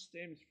trust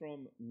stems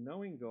from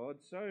knowing God,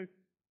 so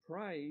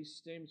praise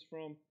stems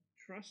from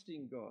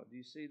trusting God. Do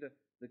you see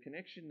the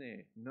connection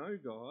there? Know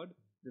God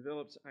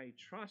develops a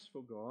trust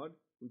for God,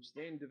 which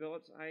then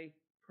develops a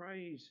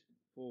praise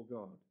for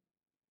God.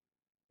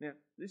 Now,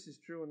 this is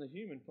true on the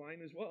human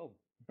plane as well,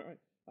 right?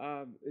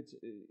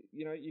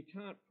 You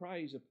can't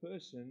praise a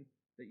person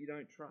that you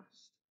don't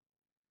trust.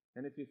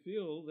 And if you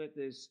feel that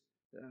there's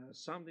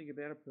something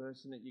about a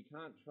person that you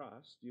can't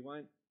trust, you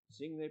won't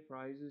sing their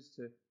praises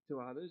to to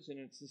others, and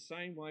it's the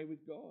same way with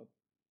God.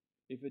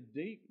 If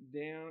deep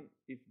down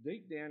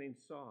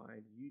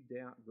inside you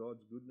doubt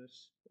God's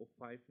goodness or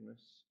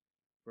faithfulness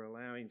for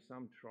allowing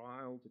some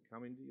trial to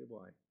come into your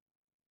way,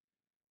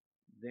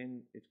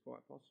 then it's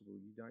quite possible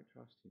you don't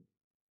trust him.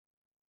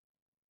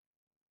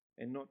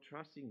 And not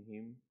trusting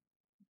him,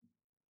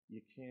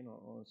 you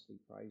cannot honestly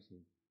praise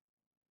him.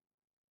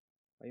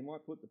 You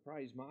might put the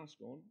praise mask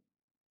on.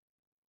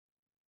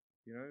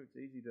 It's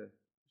easy to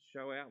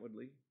show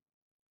outwardly,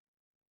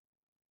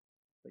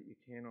 but you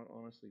cannot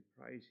honestly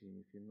praise him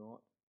if you're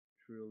not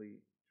truly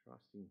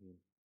trusting him.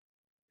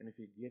 And if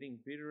you're getting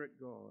bitter at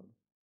God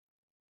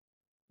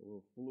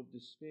or full of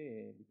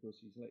despair because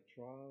he's let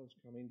trials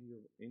come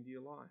into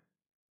your life,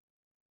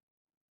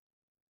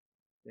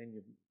 then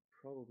you're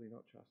probably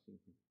not trusting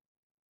him.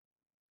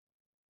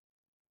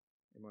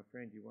 And my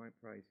friend, you won't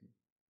praise him.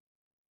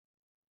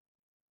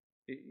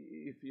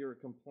 If you're a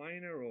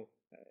complainer or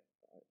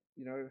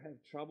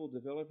have trouble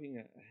developing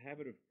a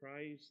habit of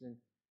praise, then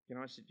can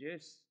I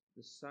suggest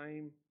the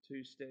same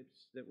two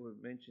steps that were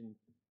mentioned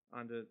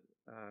under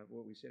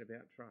what we said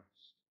about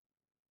trust?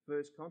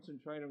 First,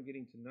 concentrate on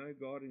getting to know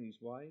God and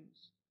his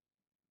ways.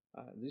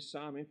 This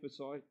psalm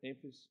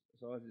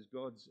emphasizes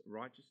God's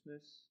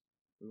righteousness.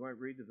 We won't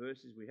read the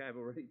verses we have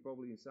already,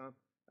 probably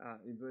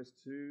in verse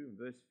 2 and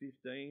verse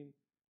 15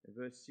 and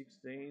verse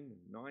 16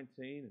 and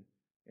 19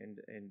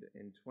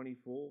 and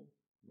 24.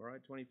 All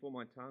right, 24,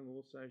 my tongue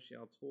also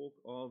shall talk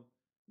of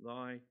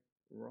thy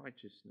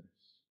righteousness.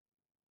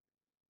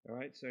 All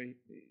right, so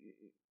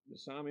the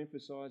psalm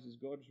emphasizes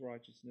God's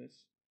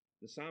righteousness.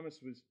 The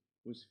psalmist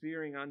was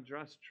fearing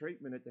unjust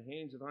treatment at the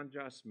hands of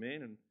unjust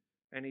men,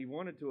 and he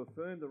wanted to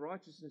affirm the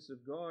righteousness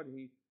of God,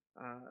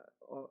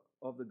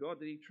 of the God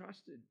that he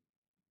trusted.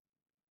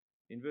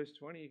 In verse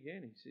 20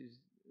 again, he says,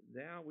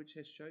 "Thou which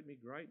hast showed me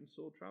great and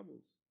sore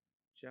troubles,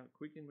 shalt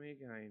quicken me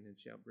again, and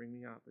shalt bring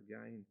me up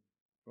again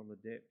from the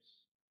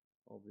depths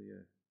of the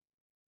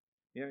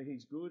earth."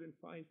 He's good and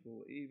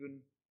faithful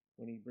even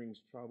when he brings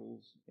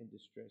troubles and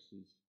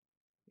distresses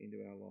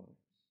into our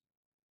lives.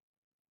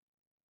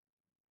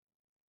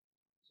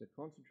 So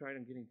concentrate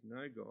on getting to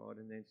know God,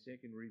 and then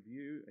second,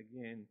 review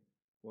again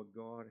what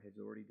God has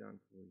already done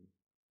for you.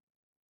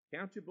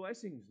 Count your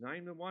blessings,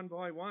 name them one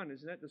by one.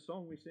 Isn't that the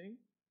song we sing?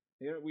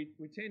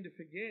 We tend to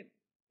forget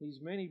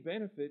his many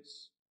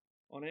benefits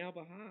on our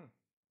behalf.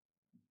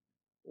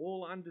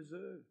 All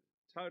undeserved,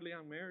 totally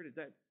unmerited,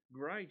 that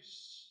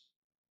grace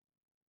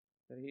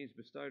that he has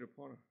bestowed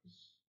upon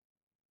us.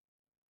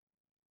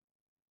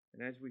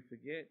 And as we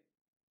forget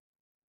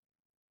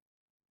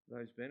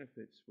those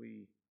benefits,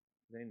 we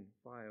then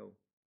fail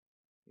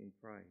in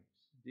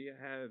praise. Do you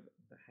have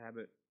the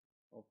habit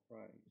of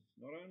praise?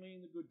 Not only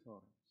in the good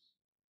times,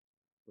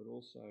 but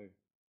also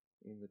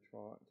in the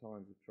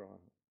times of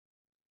trial.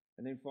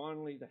 And then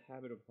finally, the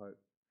habit of hope.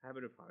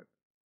 Habit of hope.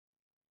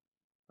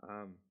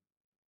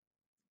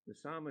 The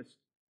psalmist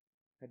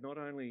had not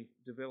only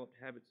developed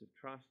habits of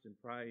trust and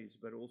praise,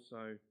 but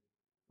also,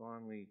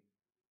 finally,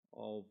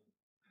 of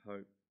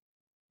hope.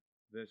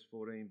 Verse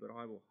 14, "But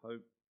I will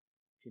hope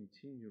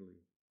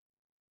continually."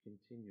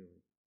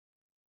 Continually.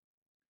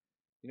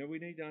 We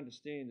need to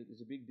understand that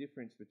there's a big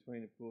difference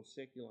between, of course,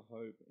 secular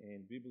hope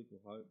and biblical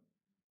hope.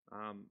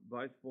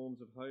 Both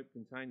forms of hope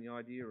contain the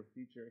idea of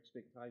future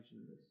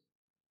expectations.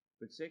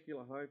 But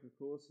secular hope, of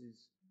course,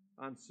 is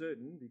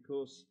uncertain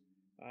because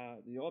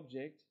the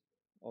object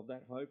of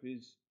that hope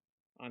is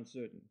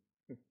uncertain.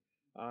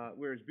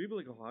 Whereas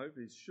biblical hope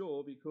is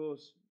sure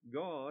because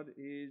God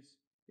is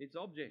its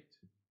object.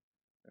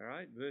 All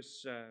right,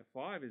 verse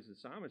 5, as the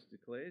psalmist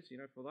declares,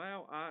 "For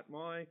thou art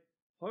my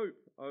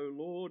hope, O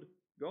Lord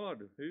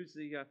God." Who's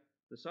the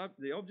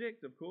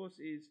object? Of course,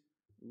 is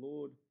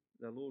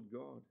the Lord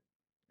God,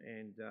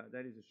 and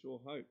that is a sure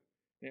hope.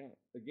 Now,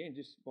 again,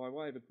 just by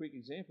way of a quick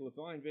example, if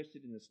I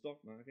invested in the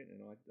stock market,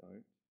 and I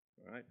don't,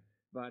 all right,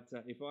 but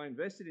if I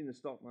invested in the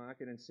stock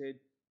market and said,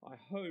 "I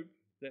hope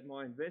that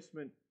my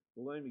investment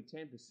will earn me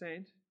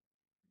 10%,"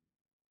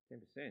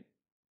 10%,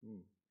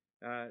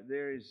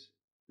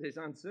 there's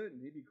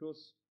uncertainty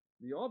because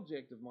the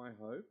object of my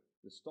hope,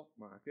 the stock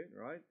market,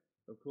 right,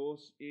 of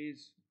course,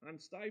 is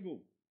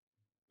unstable.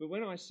 But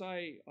when I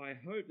say I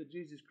hope that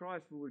Jesus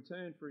Christ will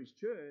return for his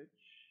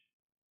church,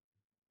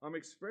 I'm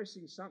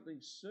expressing something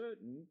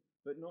certain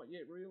but not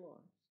yet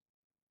realized.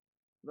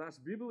 Thus,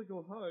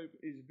 biblical hope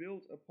is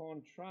built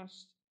upon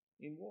trust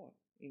in what?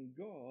 In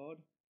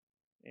God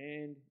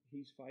and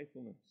his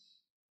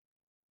faithfulness.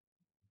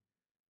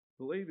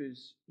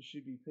 Believers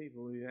should be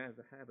people who have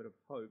the habit of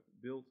hope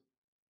built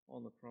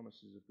on the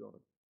promises of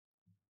God.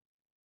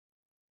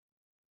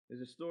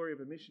 There's a story of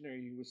a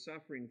missionary who was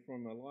suffering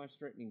from a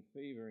life-threatening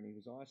fever and he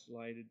was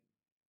isolated.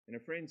 And a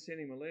friend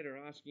sent him a letter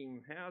asking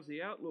him, "How's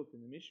the outlook?"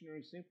 And the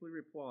missionary simply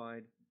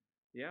replied,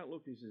 "The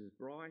outlook is as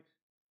bright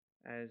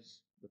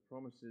as the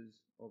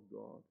promises of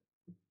God."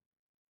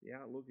 The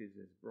outlook is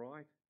as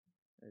bright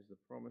as the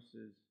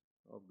promises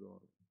of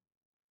God.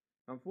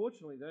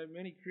 Unfortunately, though,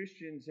 many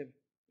Christians have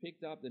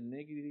picked up the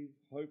negative,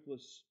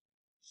 hopeless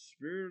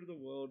spirit of the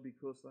world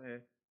because they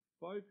are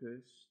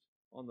focused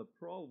on the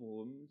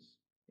problems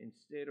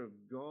instead of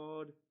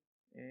God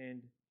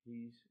and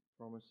his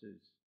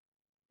promises.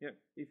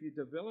 If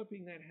you're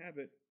developing that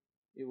habit,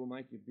 it will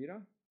make you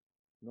bitter,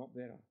 not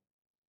better,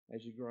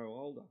 as you grow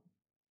older.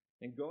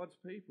 And God's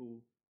people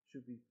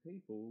should be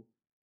people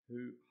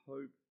who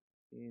hope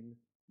in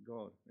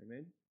God.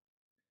 Amen?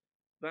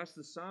 Thus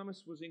the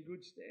psalmist was in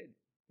good stead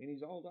in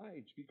his old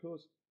age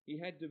because he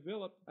had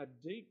developed a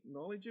deep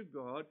knowledge of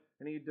God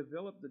and he had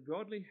developed the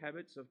godly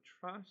habits of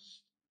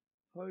trust,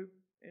 hope,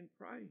 and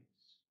praise.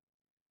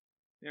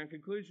 Now, in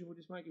conclusion, we'll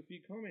just make a few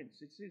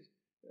comments. It says,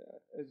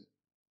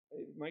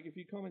 make a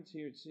few comments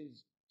here. It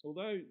says,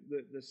 although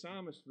the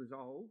psalmist was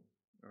old,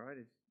 all right,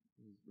 it's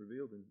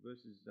revealed in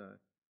verses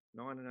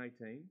 9 and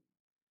 18,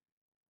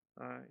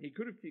 he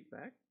could have kicked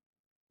back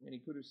and he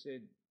could have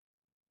said,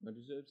 I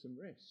deserve some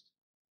rest.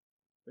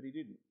 But he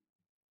didn't.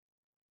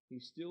 He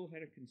still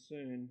had a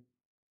concern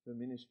for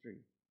ministry.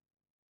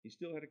 He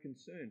still had a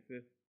concern for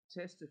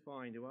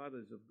testifying to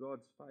others of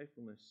God's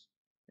faithfulness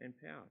and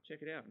power. Check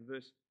it out in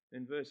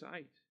verse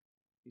 8.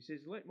 He says,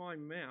 let my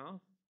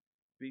mouth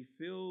be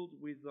filled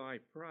with thy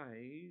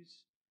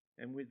praise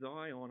and with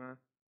thy honour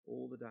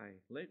all the day.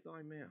 Let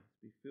thy mouth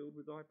be filled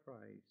with thy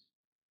praise.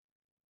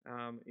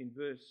 In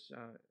verse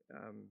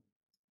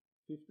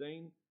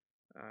 15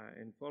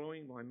 and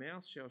following, my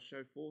mouth shall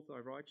show forth thy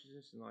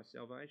righteousness and thy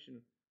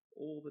salvation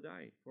all the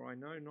day, for I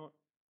know not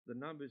the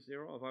numbers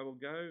thereof. I will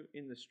go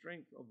in the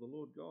strength of the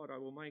Lord God. I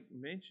will make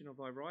mention of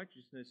thy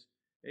righteousness,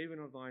 even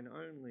of thine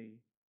only.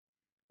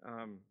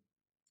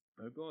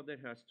 O God, that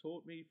hast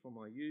taught me from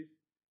my youth,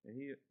 and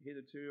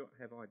hitherto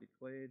have I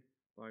declared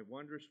thy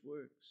wondrous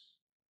works.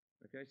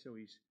 Okay, so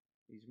his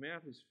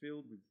mouth is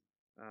filled with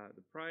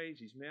the praise.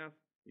 His mouth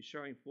is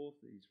showing forth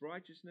his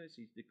righteousness.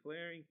 He's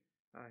declaring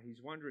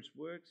his wondrous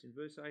works. In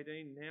verse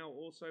 18, now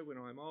also when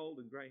I am old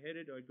and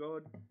grey-headed, O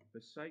God,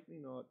 forsake me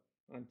not,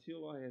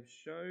 until I have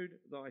showed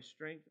thy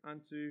strength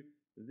unto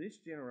this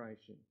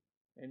generation,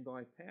 and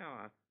thy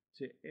power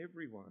to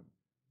everyone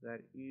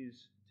that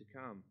is to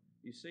come.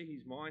 You see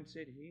his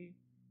mindset here?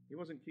 He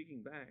wasn't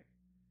kicking back.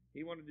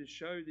 He wanted to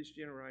show this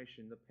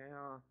generation the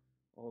power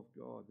of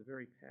God, the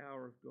very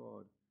power of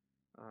God.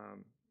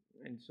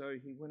 And so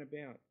he went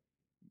about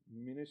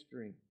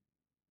ministering.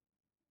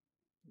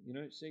 You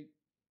know, see,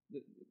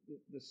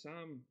 the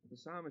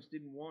psalmist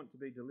didn't want to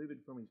be delivered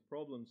from his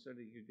problems so that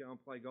he could go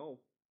and play golf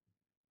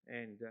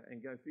and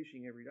go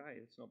fishing every day.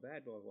 It's not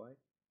bad, by the way.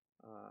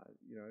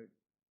 You know,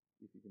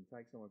 if you can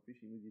take someone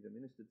fishing with you to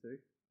minister to,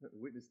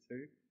 witness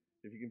to,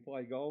 if you can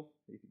play golf,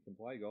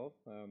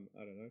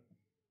 I don't know.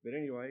 But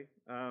anyway,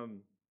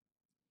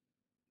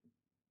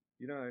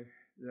 you know,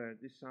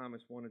 this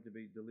psalmist wanted to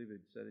be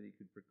delivered so that he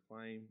could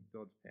proclaim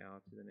God's power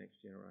to the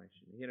next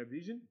generation. He had a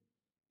vision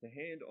to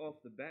hand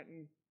off the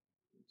baton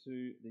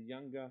to the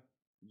younger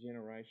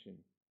generation,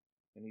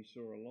 and he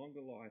saw a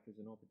longer life as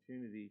an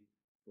opportunity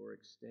for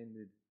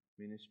extended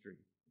ministry.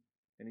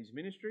 And his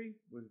ministry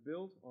was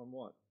built on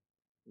what?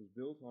 It was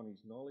built on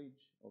his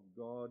knowledge of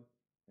God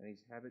and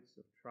his habits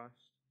of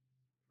trust,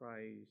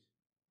 praise,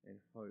 and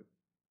hope.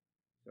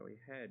 So he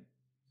had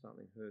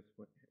something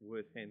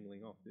worth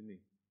handling off, didn't he?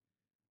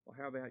 Well,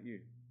 how about you?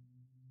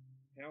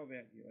 How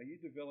about you? Are you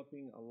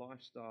developing a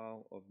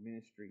lifestyle of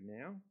ministry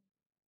now,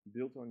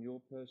 built on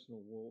your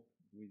personal walk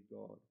with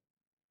God?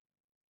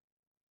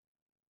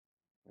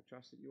 I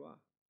trust that you are.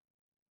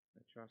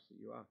 I trust that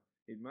you are.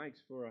 It makes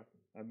for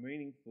a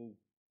meaningful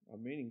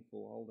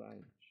old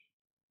age.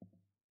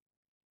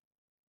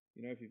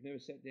 You know, if you've never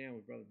sat down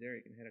with Brother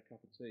Derek and had a cup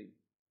of tea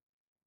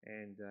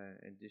and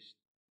just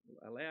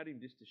allowed him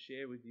just to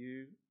share with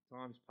you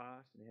times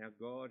past and how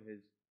God has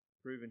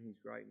proven his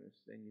greatness,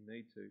 then you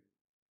need to.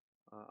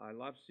 I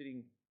love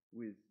sitting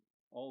with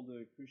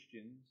older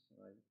Christians,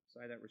 I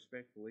say that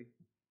respectfully,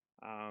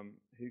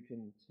 who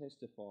can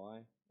testify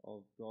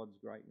of God's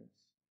greatness.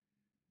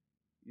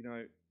 You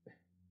know,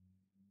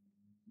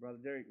 Brother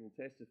Derek will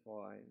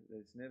testify that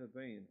it's never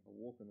been a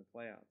walk in the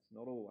clouds,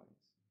 not always.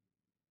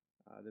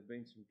 There have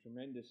been some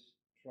tremendous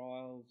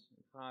trials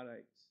and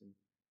heartaches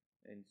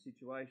and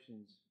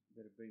situations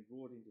that have been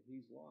brought into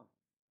his life.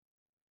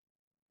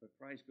 But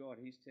praise God,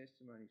 his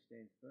testimony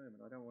stands firm.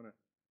 And I don't want to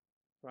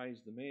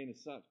praise the man as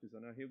such because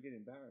I know he'll get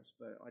embarrassed,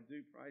 but I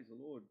do praise the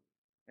Lord.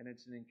 And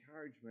it's an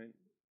encouragement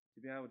to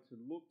be able to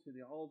look to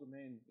the older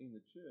men in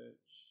the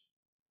church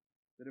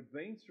that have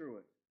been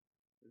through it,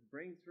 that have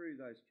been through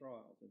those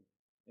trials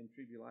and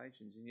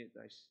tribulations, and yet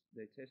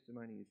their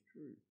testimony is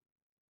true,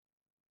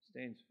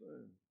 stands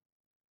firm.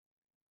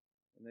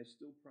 And they're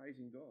still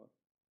praising God.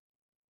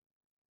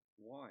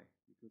 Why?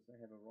 Because they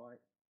have a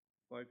right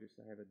focus.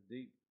 They have a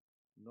deep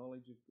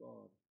knowledge of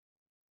God.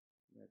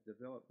 And they've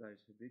developed those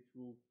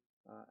habitual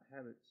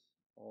habits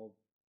of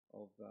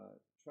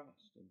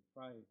trust and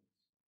praise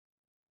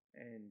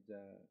and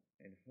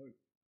hope.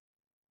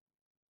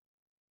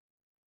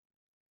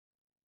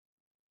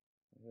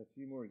 I have a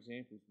few more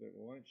examples, but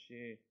we won't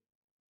share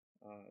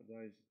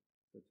those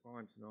for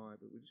time tonight.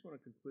 But we just want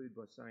to conclude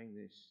by saying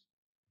this.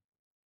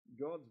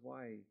 God's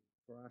way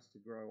for us to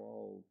grow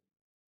old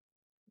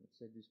I've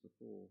said this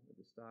before at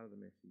the start of the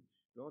message.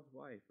 God's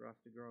way for us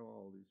to grow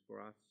old is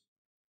for us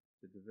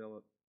to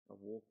develop a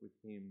walk with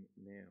Him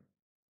now.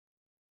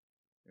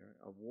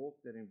 A walk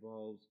that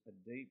involves a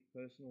deep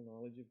personal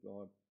knowledge of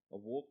God, a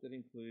walk that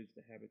includes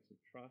the habits of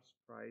trust,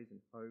 praise,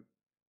 and hope,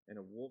 and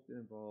a walk that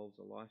involves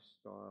a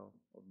lifestyle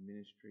of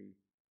ministry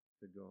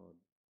for God.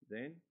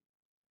 Then,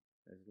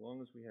 as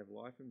long as we have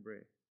life and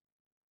breath,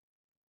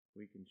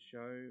 we can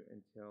show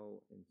and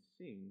tell and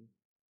sing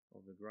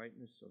of the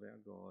greatness of our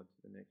God to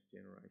the next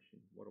generation.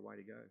 What a way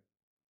to go.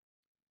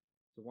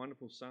 It's a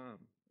wonderful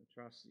psalm. I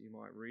trust that you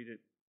might read it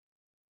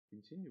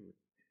continually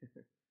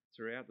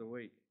throughout the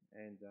week,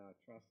 and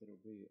trust that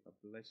it'll be a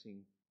blessing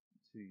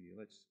to you.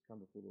 Let's come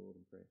before the Lord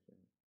in prayer.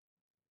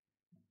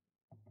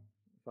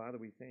 Father,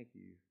 we thank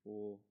you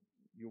for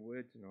your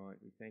word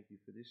tonight. We thank you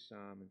for this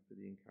psalm and for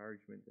the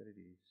encouragement that it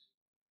is.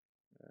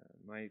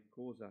 May it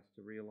cause us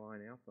to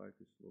realign our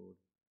focus, Lord.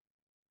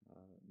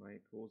 May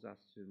it cause us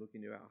to look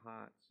into our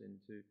hearts and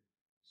to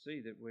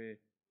see that we're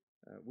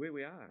where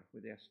we are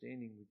with our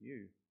standing with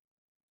you.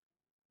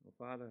 Oh,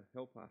 Father,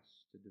 help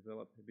us to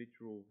develop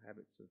habitual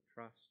habits of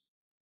trust,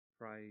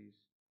 praise,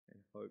 and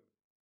hope.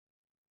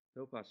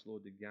 Help us,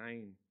 Lord, to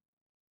gain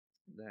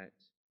that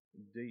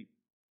deep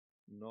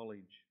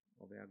knowledge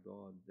of our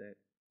God, that,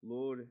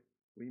 Lord,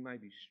 we may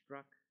be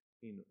struck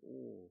in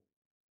awe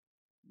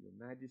of your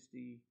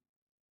majesty,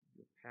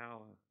 your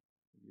power,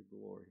 your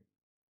glory.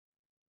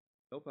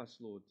 Help us,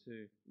 Lord,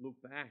 to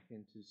look back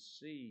and to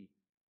see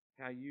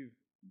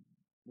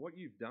what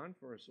you've done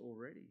for us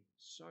already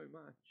so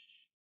much.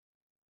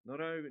 Not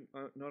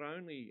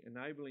only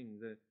enabling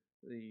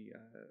the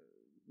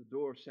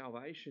door of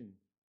salvation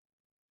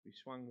to be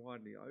swung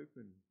widely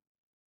open,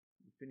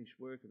 the finished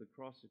work of the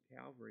cross of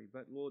Calvary,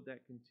 but Lord,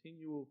 that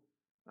continual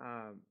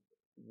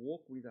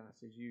walk with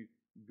us as you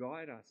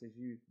guide us, as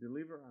you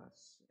deliver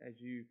us,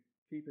 as you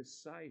keep us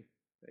safe,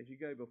 as you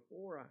go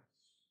before us.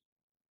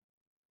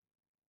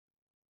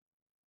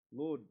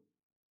 Lord,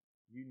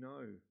 you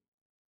know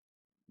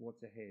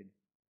what's ahead.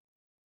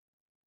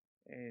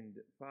 And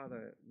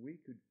Father, we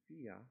could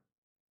fear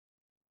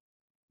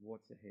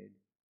what's ahead.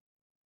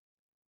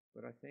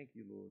 But I thank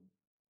you, Lord,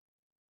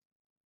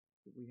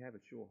 that we have a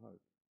sure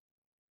hope.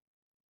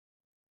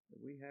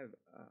 That we have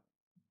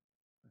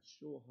a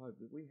sure hope.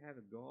 That we have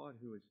a God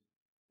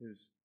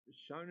who's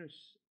shown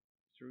us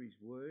through his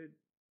word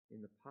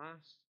in the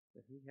past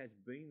that he has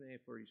been there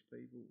for his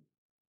people,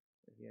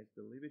 that he has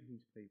delivered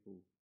his people,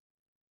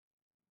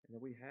 and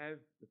that we have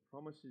the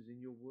promises in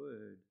your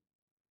word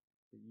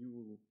that you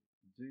will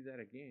do that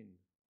again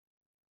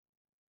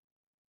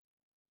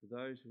for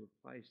those who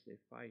have placed their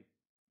faith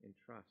and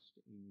trust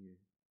in you.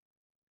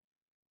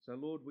 So,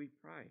 Lord, we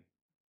pray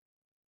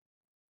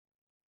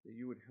that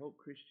you would help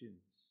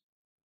Christians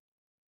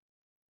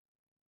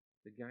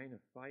to gain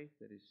a faith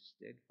that is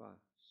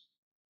steadfast.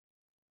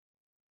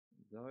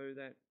 Though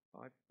that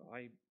I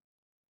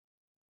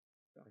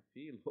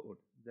fear, Lord,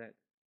 that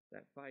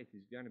faith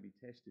is going to be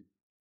tested,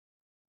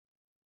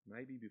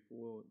 maybe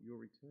before your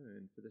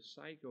return, for the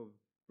sake of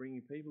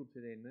bringing people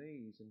to their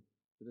knees and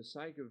for the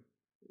sake of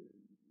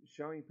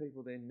showing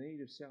people their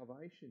need of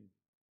salvation.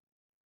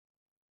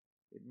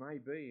 It may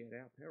be at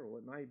our peril.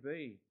 It may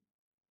be,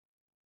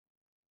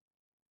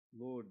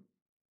 Lord,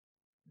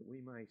 that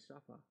we may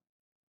suffer,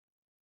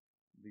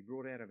 be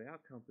brought out of our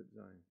comfort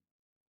zone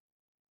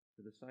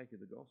for the sake of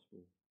the gospel.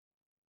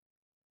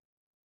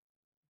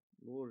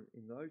 Lord,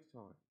 in those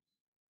times,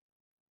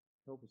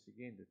 help us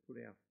again to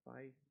put our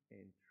faith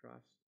and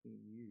trust in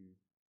you,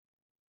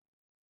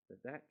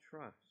 that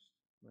trust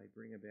may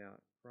bring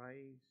about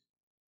praise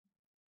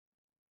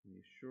and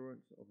the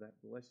assurance of that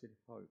blessed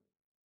hope,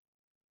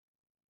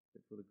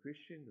 that for the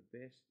Christian the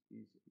best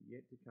is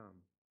yet to come.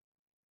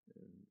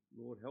 And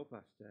Lord, help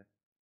us to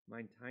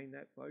maintain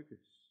that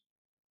focus,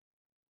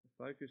 the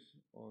focus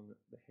on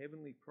the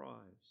heavenly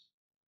prize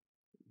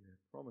that you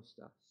have promised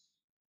us,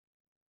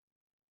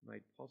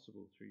 made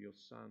possible through your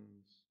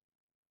Son's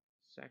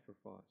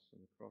sacrifice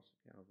on the cross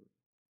of Calvary.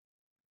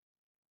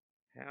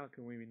 How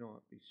can we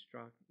not be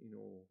struck in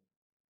awe?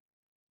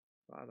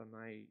 Father,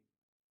 may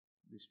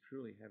this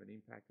truly have an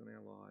impact on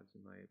our lives,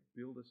 and may it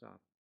build us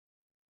up.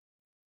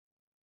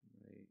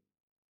 May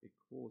it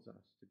cause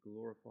us to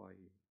glorify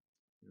you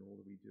in all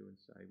that we do and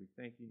say. We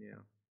thank you now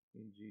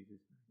in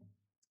Jesus' name.